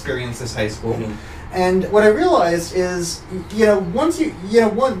exact experience as high school. Mm-hmm. And what I realized is, once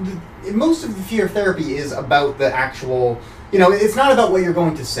most of the fear therapy is about the actual. It's not about what you're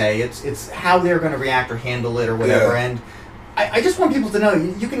going to say. It's how they're going to react or handle it or whatever. Yeah. And I just want people to know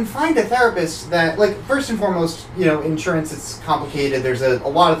you can find a therapist that, like, first and foremost, insurance, it's complicated. There's a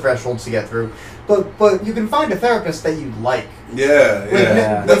lot of thresholds to get through, but you can find a therapist that you like. Yeah.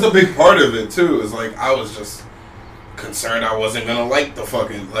 Yeah. That's a big part of it too. Is like I was just concerned I wasn't gonna like the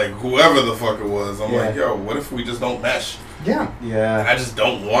fucking whoever the fuck it was. I'm like, yo, what if we just don't mesh? Yeah. Yeah. I just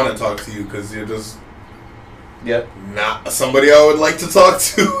don't want to talk to you because you're just. Yep. Not somebody I would like to talk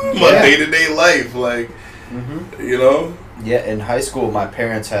to in my day-to-day life, Yeah, in high school, my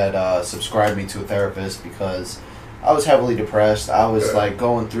parents had subscribed me to a therapist because I was heavily depressed. I was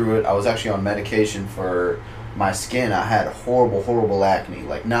going through it. I was actually on medication for my skin. I had horrible acne,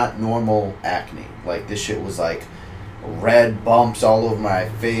 like not normal acne. Like this shit was like red bumps all over my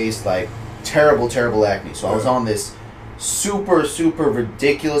face, like terrible acne. So I was on this super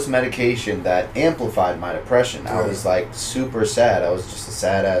ridiculous medication that amplified my depression. I was like super sad. I was just a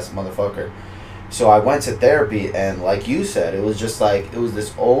sad ass motherfucker. So I went to therapy, and like you said, it was just like, it was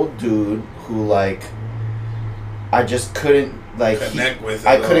this old dude who like I just couldn't connect with.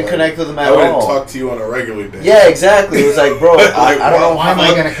 I couldn't connect with him at all. I wouldn't all. talk to you on a regular day. Yeah, exactly. It was like, bro, I don't know. Why am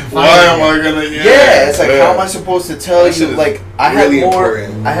I gonna confide? Why am I gonna? Yeah, it's like, how am I supposed to tell That you? shit is Like, really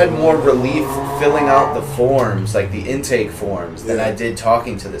important. I had more relief filling out the forms, like the intake forms, than I did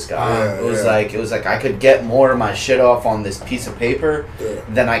talking to this guy. It was like I could get more of my shit off on this piece of paper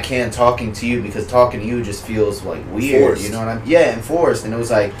than I can talking to you, because talking to you just feels like weird. Forced. You know what I mean? Yeah, enforced. And it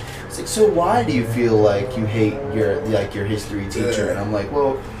was like, so why do you feel like you hate your history teacher? And I'm like,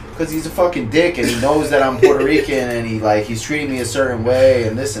 well, because he's a fucking dick, and he knows that I'm Puerto Rican, and he's treating me a certain way,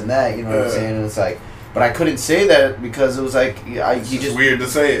 and this and that. You know what I'm saying? And it's like, but I couldn't say that because it was like he just weird to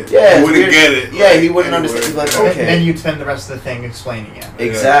say it. Yeah, he wouldn't get it. Yeah, he wouldn't understand. He'd be like, okay. And then you'd spend the rest of the thing explaining it.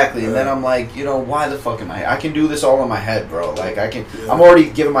 Exactly, and then I'm like, why the fuck am I can do this all in my head, bro. Like, I'm already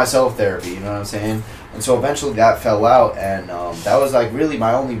giving myself therapy, you know what I'm saying? And so eventually that fell out, and that was like really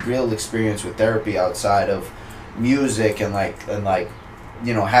my only real experience with therapy outside of music and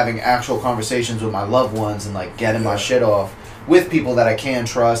having actual conversations with my loved ones and like getting my shit off with people that I can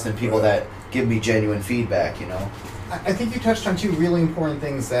trust and people that give me genuine feedback, I think you touched on 2 really important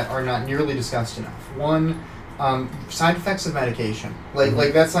things that are not nearly discussed enough. One, side effects of medication.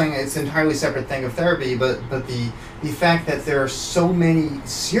 Like that's something, it's an entirely separate thing of therapy, but the fact that there are so many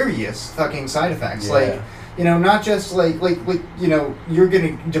serious fucking side effects. Not just you're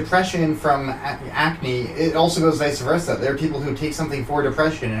getting depression from acne. It also goes vice versa. There are people who take something for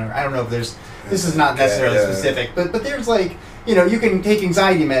depression, and I don't know if this is not necessarily specific, but there's you can take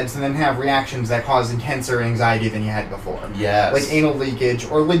anxiety meds and then have reactions that cause intenser anxiety than you had before. Yes. Like anal leakage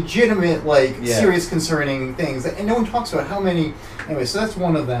or legitimate, serious concerning things. And no one talks about how many... Anyway, so that's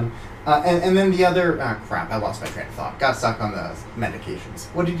one of them. And then the other... crap, I lost my train of thought. Got stuck on the medications.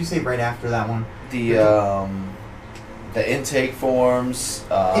 What did you say right after that one? The intake forms.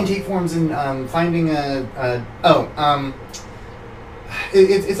 Intake forms and finding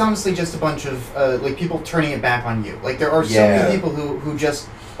it's honestly just a bunch of people turning it back on you. Like, there are so many people who just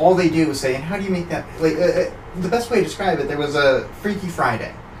all they do is say, and how do you make that the best way to describe it, there was a Freaky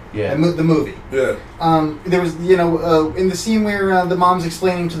Friday, the movie. There was in the scene where the mom's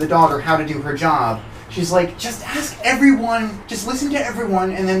explaining to the daughter how to do her job, She's like, just ask everyone, just listen to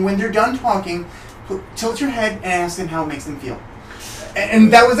everyone, and then when they're done talking, tilt your head and ask them how it makes them feel.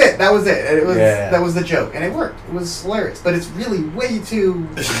 And that was it. That was it. It was that was the joke, and it worked. It was hilarious. But it's really way too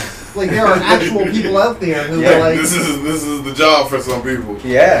like there are actual people out there who are like, this is the job for some people.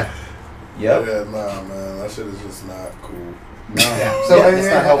 Yeah. Yep. Yeah, nah, man, that shit is just not cool. No. yeah. So it's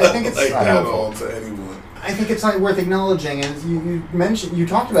not helpful. I think it's like not that helpful. all to anyone. I think it's not worth acknowledging, and you mentioned, you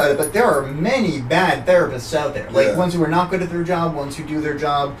talked about it, but there are many bad therapists out there. Like, ones who are not good at their job, ones who do their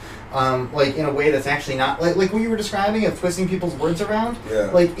job, like, in a way that's actually not, like what you were describing of twisting people's words around.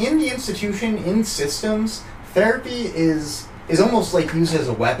 Yeah. Like, in the institution, in systems, therapy is almost, like, used as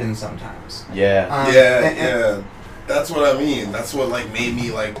a weapon sometimes. Yeah. Yeah. That's what I mean. That's what, like, made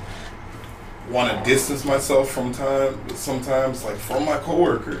me, like, want to distance myself from sometimes, like, from my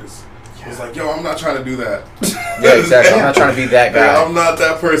coworkers. It's like, yo, I'm not trying to do that. Yeah, exactly. I'm not trying to be that guy. Like, I'm not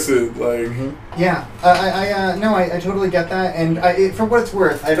that person. Like, Yeah, I totally get that, and for what it's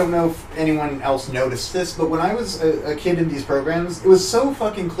worth, I don't know if anyone else noticed this, but when I was a kid in these programs, it was so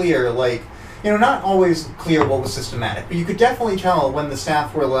fucking clear, like, you know, not always clear what was systematic, but you could definitely tell when the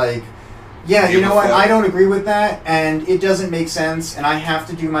staff were like, yeah, you know what, I don't agree with that, and it doesn't make sense, and I have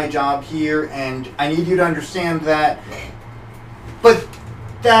to do my job here, and I need you to understand that, but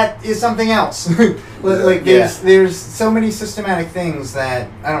that is something else. Like there's so many systematic things that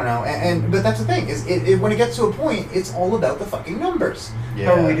I don't know, and but that's the thing is when it gets to a point, it's all about the fucking numbers. Yeah.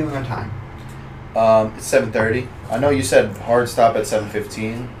 How are we doing on time? It's 7:30. I know you said hard stop at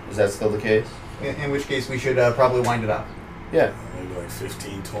 7:15. Is that still the case? In which case we should probably wind it up. Yeah. maybe like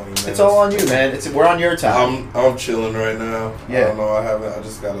 15, 20 minutes. It's all on you, man. We're on your time. I'm chilling right now. Yeah. I don't know. I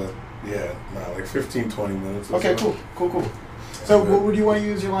just gotta. Like 15, 20 minutes. Or Okay, so. cool. So what would you want to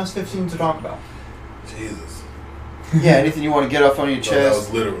use your last 15 to talk about? Jesus. Yeah, anything you want to get off on your No, that was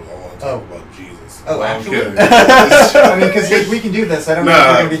chest? literal. I want to talk about Jesus. Oh, No, I'm actually? kidding. I mean, because we can do this. I don't know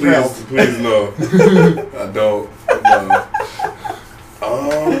if you're going to be thrilled. Please no. I don't.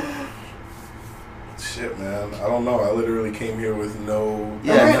 No. Shit, man. I don't know. I literally came here with no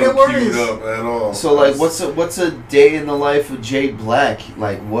no worries. queued up at all. So like, what's a day in the life of Jay Black?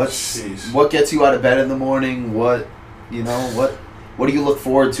 Like, Sheesh. what gets you out of bed in the morning? What do you look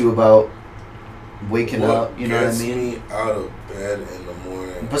forward to about waking up? You know what I gets mean? me out of bed in the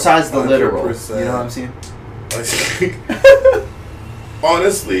morning. Besides the literal, 100%. you know what I'm saying? Like,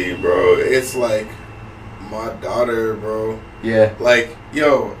 honestly, bro, it's like my daughter, bro. Yeah. Like,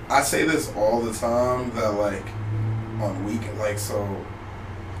 yo, I say this all the time that, like, on weekend, like, so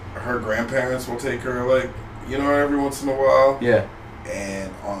her grandparents will take her, like, you know, every once in a while. Yeah.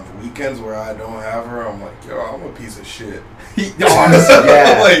 And on weekends where I don't have her, I'm like, yo, I'm a piece of shit. Honestly,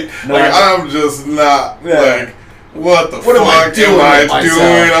 yeah. like I'm just not, like, what the What fuck am I doing I with myself?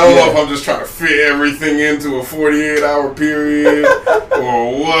 I don't know if I'm just trying to fit everything into a 48-hour period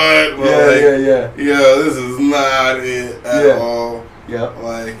or what. But yeah. this is not it at all. Yeah.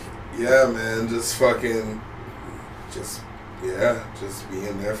 Like, yeah, man, just fucking, just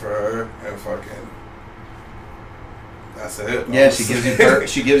being there for her and fucking, that's it. Yeah, she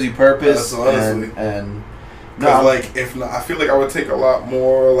gives you purpose. That's honestly. And Because, like, if not, I feel like I would take a lot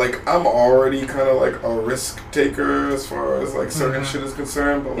more. Like, I'm already kind of like a risk taker as far as like certain shit is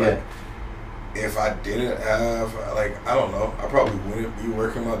concerned. But like, if I didn't have, like, I don't know, I probably wouldn't be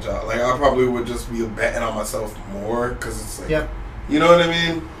working my job. Like, I probably would just be betting on myself more because it's like, you know what I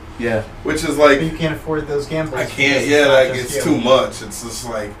mean? Yeah. Which is like, But you can't afford those gambles. I can't. Yeah, like it's too much. It's just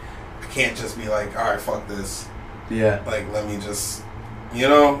like I can't just be like, all right, fuck this. Yeah. Like, let me just, you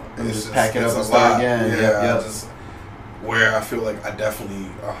know, It's just pack it up it's and a start lot. again. Yeah, Yep. just where I feel like I definitely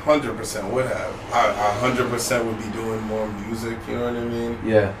 100% would have. I 100% would be doing more music. You know what I mean?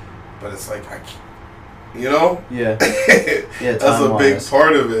 Yeah. But it's like I can't. You know? Yeah. Yeah. That's a big time-wise.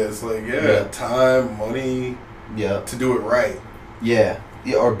 part of it. It's like time, money. Yeah. To do it right. Yeah.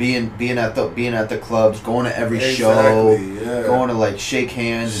 Yeah, or being at the clubs, going to every show, going to like shake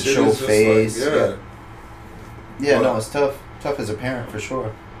hands and Shit show is just face. like, Yeah, no, it's tough. Tough as a parent for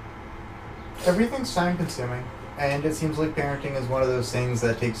sure. Everything's time consuming, and it seems like parenting is one of those things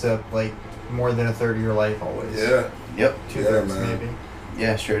that takes up like more than a third of your life always. Yeah. Yep. 2/3 man. maybe.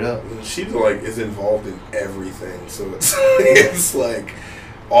 Yeah, straight up. She like is involved in everything, so it's it's like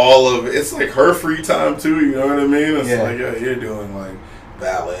all of it. It's like her free time too. You know what I mean? It's like you're doing like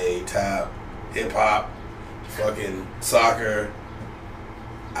ballet, tap, hip hop, fucking soccer.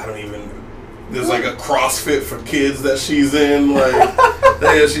 I don't even. There's like a CrossFit for kids that she's in. Like,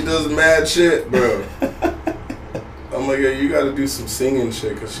 yeah, she does mad shit, bro. I'm like, yeah, you got to do some singing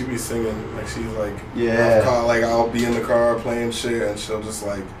shit, cause she be singing like she's like, Yeah. like I'll be in the car playing shit, and she'll just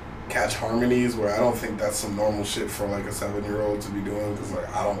like catch harmonies where I don't think that's some normal shit for like a 7-year-old to be doing, because like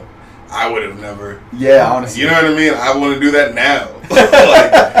I would have never. Yeah, honestly. You know what I mean? I want to do that now.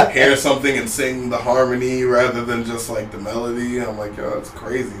 Like, hear something and sing the harmony rather than just like the melody. I'm like, yo, that's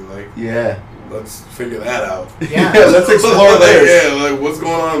crazy. Like, yeah. Let's figure that out. Yeah. Let's explore this. Yeah, like what's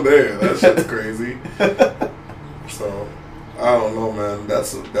going on there? That shit's crazy. So, I don't know, man.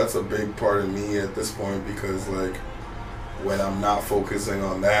 That's a big part of me at this point, because like when I'm not focusing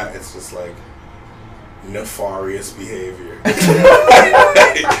on that, it's just like nefarious behavior.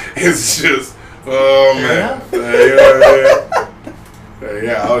 It's just, oh man,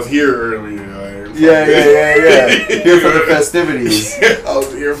 yeah. I was here earlier. Like, Yeah. Here for the festivities. I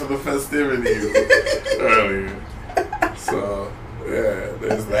was here for the festivities earlier. So yeah,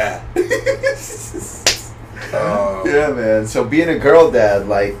 there's that. Yeah, man. So being a girl dad,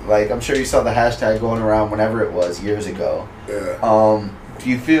 like I'm sure you saw the hashtag going around whenever it was years ago. Yeah. Do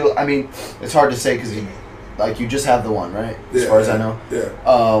you feel? I mean, it's hard to say because you just have the one, right? As far as I know. Yeah.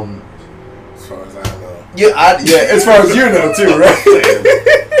 As far as I know. Yeah. As far as you know too, right?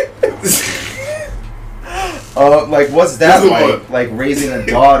 Like, what's that like? Like raising a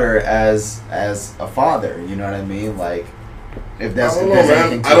daughter as a father. You know what I mean? Like, if that's I don't know,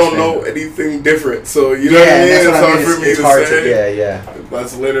 man. I don't know anything different, so you know what I mean. That's it's what I hard mean. for me It's to hard say. Yeah.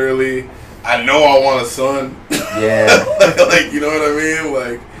 That's literally. I know I want a son. Yeah. Like, you know what I mean?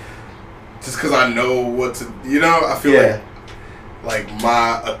 Like, just because I know what to, I feel like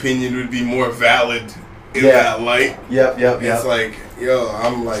my opinion would be more valid in that light. Yep. It's like, yo,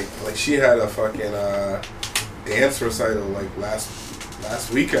 I'm like she had a fucking dance recital like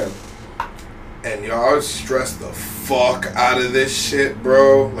last weekend, and I was stressed the fuck out of this shit,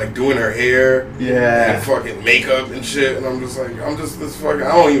 bro. Like doing her hair, and fucking makeup and shit, and I'm just this fucking.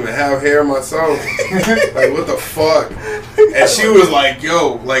 I don't even have hair myself. Like what the fuck? And she was like,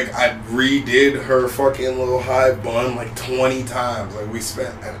 yo, like I redid her fucking little high bun like 20 times. Like we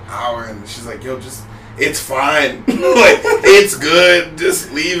spent an hour, and she's like, yo, just. It's fine. Like, it's good.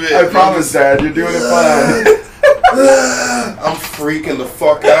 Just leave it. I promise, Dad. You're doing it fine. I'm freaking the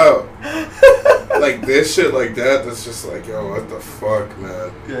fuck out. Like, this shit like that's just like, yo, what the fuck,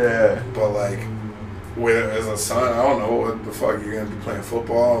 man? Yeah. But, like, as a son, I don't know what the fuck you're going to be playing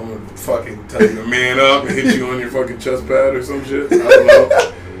football. I'm going to fucking tell you to man up and hit you on your fucking chest pad or some shit. I don't know.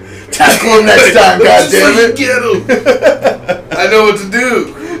 Tackle him next time, goddammit. Get him. I know what to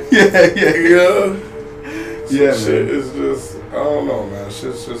do. Yeah. You know? Yeah, shit man. is just, I don't know, man.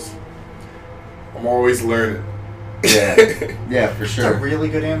 Shit's just, I'm always learning. Yeah, for sure. That's a really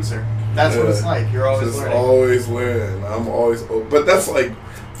good answer. That's what it's like. You're always just learning. always learning. I'm always, but that's like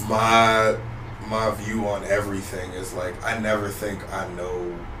my view on everything is like, I never think I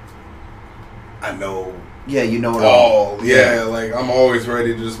know. Yeah, you know it all. Yeah, like I'm always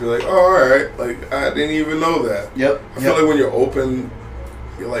ready to just be like, oh, all right. Like I didn't even know that. Yep. I feel like when you're open,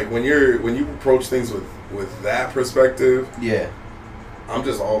 like when you approach things with that perspective,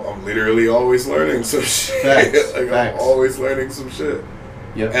 I'm literally always learning some shit. Facts. I'm always learning some shit.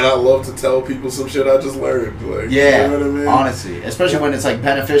 Yep. And I love to tell people some shit I just learned. Like, yeah, you know what I mean? Honestly, especially when it's like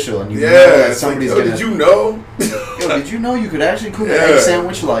beneficial and you know that somebody's like, gonna. Did you know? Yo, did you know you could actually cook an egg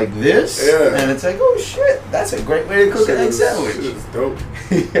sandwich like this? Yeah. And it's like, oh shit, that's a great way to cook an egg sandwich. Shit is dope.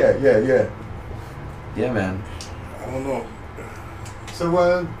 Yeah. Yeah, man. I don't know.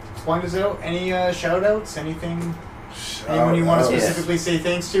 So, point us out. Any shout outs? Anything? Anyone you want to specifically say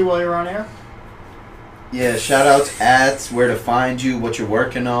thanks to while you're on air? Yeah, shout outs, ads, where to find you, what you're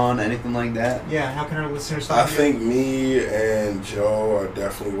working on, anything like that. Yeah, how can our listeners find I think me and Joe are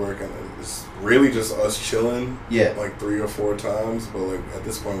definitely working. It's really just us chilling. Yeah. Like 3 or 4 times, but like at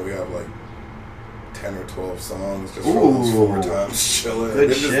this point we have like 10 or 12 songs just for those 4 times chilling.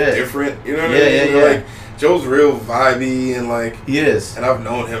 Good They're shit. just different. You know what I mean? Yeah. Like Joe's real vibey and like He is. and I've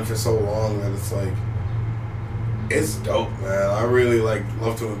known him for so long that it's like it's dope, man. I really like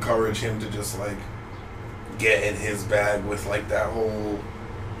love to encourage him to just like get in his bag with like that whole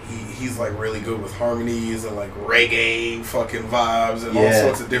he's like really good with harmonies and like reggae fucking vibes and all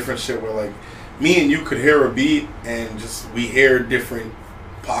sorts of different shit where like me and you could hear a beat and just we hear different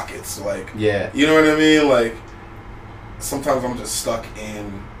pockets, like you know what I mean? Like sometimes I'm just stuck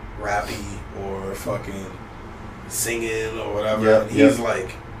in rappy or fucking singing or whatever and he's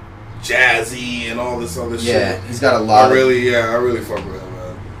like jazzy and all this other shit. Yeah, he's got a lot I really fuck with him,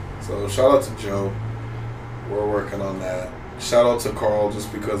 man. So shout out to Joe. We're working on that. Shout out to Carl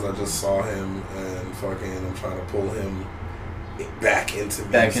just because I just saw him and fucking I'm trying to pull him back into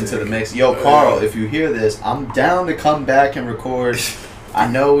music. Back into the mix. Yo, Carl, if you hear this, I'm down to come back and record. I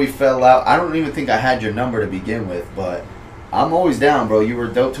know we fell out. I don't even think I had your number to begin with, but I'm always down, bro. You were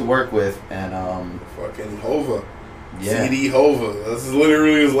dope to work with, and Fucking Hova. yeah. CD Hova. That's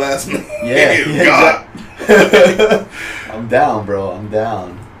literally his last name. Yeah, God. I'm down, bro. I'm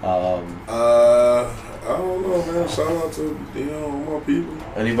down. I don't know, man. Shout out to all my people.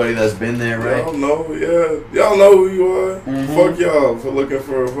 Anybody that's been there, right? Y'all know, yeah. Y'all know who you are. Mhm. Fuck y'all for looking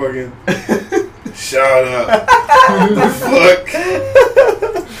for a fucking shout out. The fuck.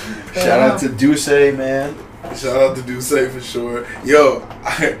 Shout out to Duce, man. Shout out to Duce for sure. Yo,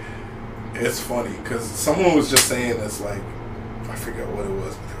 it's funny because someone was just saying this, like, I forget what it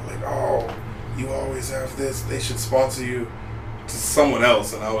was, but they were like, oh, you always have this. They should sponsor you. To someone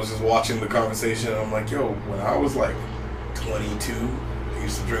else, and I was just watching the conversation, and I'm like, yo, when I was like 22, I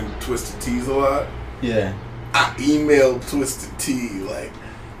used to drink Twisted Teas a lot. Yeah. I emailed Twisted Tea like,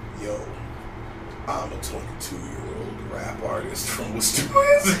 yo, I'm a 22-year-old rap artist from Worcester,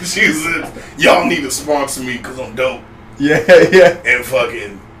 Massachusetts. Y'all need to sponsor me because I'm dope. Yeah, yeah. And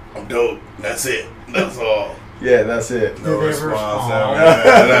fucking, I'm dope. That's it. That's all. Yeah, that's it. No Did they response.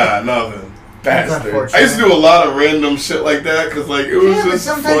 respond? Nah, nothing. That's Bastard. unfortunate. I used to do a lot of random shit like that because, like, it was Yeah, but just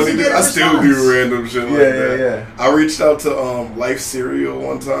sometimes funny. you get a I still response. do random shit like Yeah, that. yeah. I reached out to Life Cereal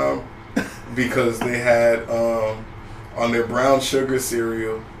one time because they had on their brown sugar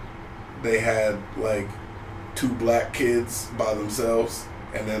cereal, they had like 2 black kids by themselves,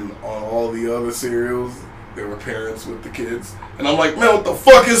 and then on all the other cereals, there were parents with the kids. And I'm like, man, what the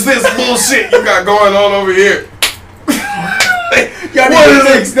fuck is this bullshit you got going on over here? Y'all What need is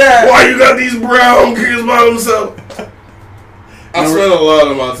to it? fix that. Why you got these brown kids by themselves? I spent a lot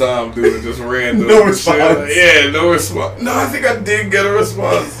of my time doing just random No shit. response. Yeah, no response. No, I think I did get a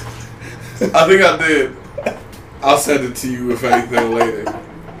response. I think I did. I'll send it to you if anything later.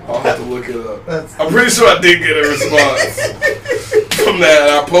 I'll have to look it up. I'm pretty sure I did get a response from that.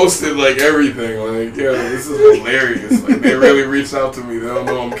 And I posted like everything. Like, yeah, this is hilarious. Like, they really reached out to me. They don't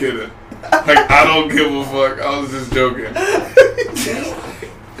know I'm kidding. Like, I don't give a fuck. I was just joking.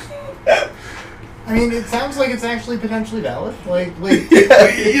 I mean, it sounds like it's actually potentially valid. Like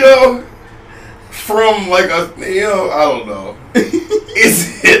From like a, I don't know.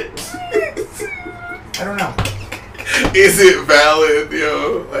 Is it? I don't know. Is it valid,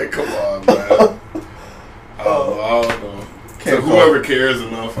 Like, come on, man. I don't know. So whoever cares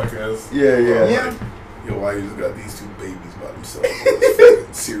enough, I guess. Yeah, yeah. Yeah. Yo, why you just got these 2 babies by themselves in this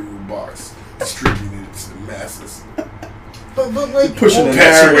fucking cereal box, distributed it to the masses, But like Pushing it.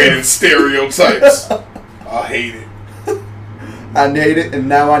 perpetuating stereotypes. I hate it. I need it, and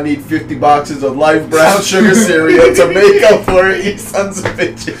now I need 50 boxes of Life Brown Sugar cereal to make up for it, you sons of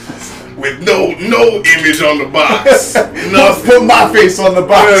bitches. With no image on the box. Nothing. Put my face on the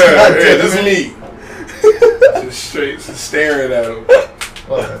box. Yeah, God yeah, damn this it. is me. Just straight, just staring at him.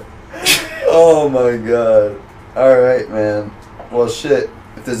 Oh my god. Alright, man. Well, shit.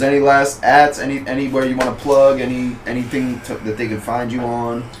 If there's any last ads, anywhere you want to plug, anything that they can find you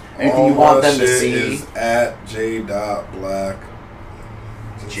on, anything you want them to see. Is at j.black.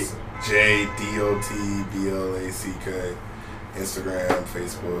 JDOTBLACK. Instagram,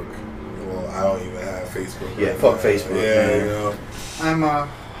 Facebook. Well, I don't even have Facebook. Yeah, right fuck now. Facebook, Yeah, man. I'm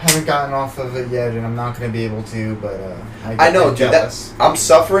haven't gotten off of it yet, and I'm not going to be able to. But I know, I'm dude. jealous. I'm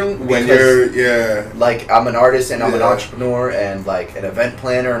suffering When because you're, like I'm an artist and I'm an Yeah. entrepreneur and like an event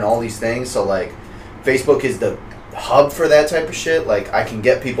planner and all these things. So like, Facebook is the hub for that type of shit. Like I can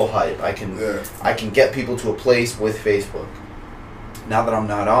get people hype. I can get people to a place with Facebook. Now that I'm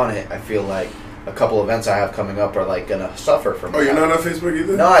not on it, I feel like a couple events I have coming up are like gonna suffer from. Oh, you're not on Facebook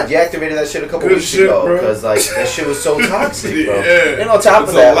either? No, I deactivated that shit a couple Good weeks shit, ago bro. because like that shit was so toxic, bro. Yeah, and on top it's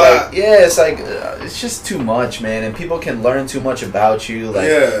of a that, lot. like it's like it's just too much, man. And people can learn too much about you.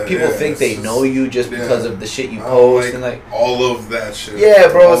 Like people think they know you just because of the shit you post and like all of that shit. yeah,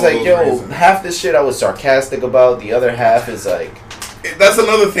 bro. It's All like those yo, reasons. half this shit I was sarcastic about. The other half is like. That's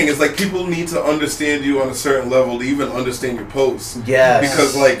another thing. Is like people need to understand you on a certain level to even understand your posts. Yes.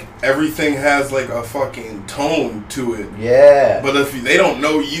 Because like everything has like a fucking tone to it. Yeah. But if they don't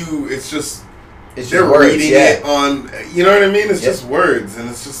know you, it's just It's they're just words, reading yeah. it on. You know what I mean? It's Yep. just words, and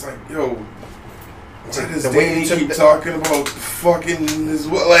it's just like yo. Why does The way Danny you took keep the- talking about fucking his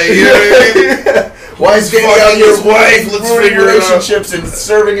like? You know what I mean? Why is Danny fucking out here his wife? Let's ruining figure it out. relationships and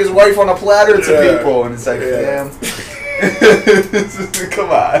serving his wife on a platter to Yeah. people? And it's like, Yeah. damn.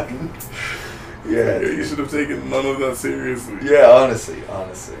 Come on. Yeah, you should have taken none of that seriously. Yeah, honestly.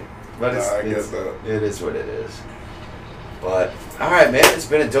 But Nah, I get it's that. it is what it is. But all right, man, it's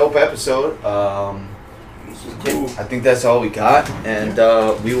been a dope episode. This was cool. I think that's all we got, and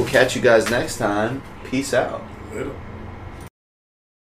we will catch you guys next time. Peace out. Later.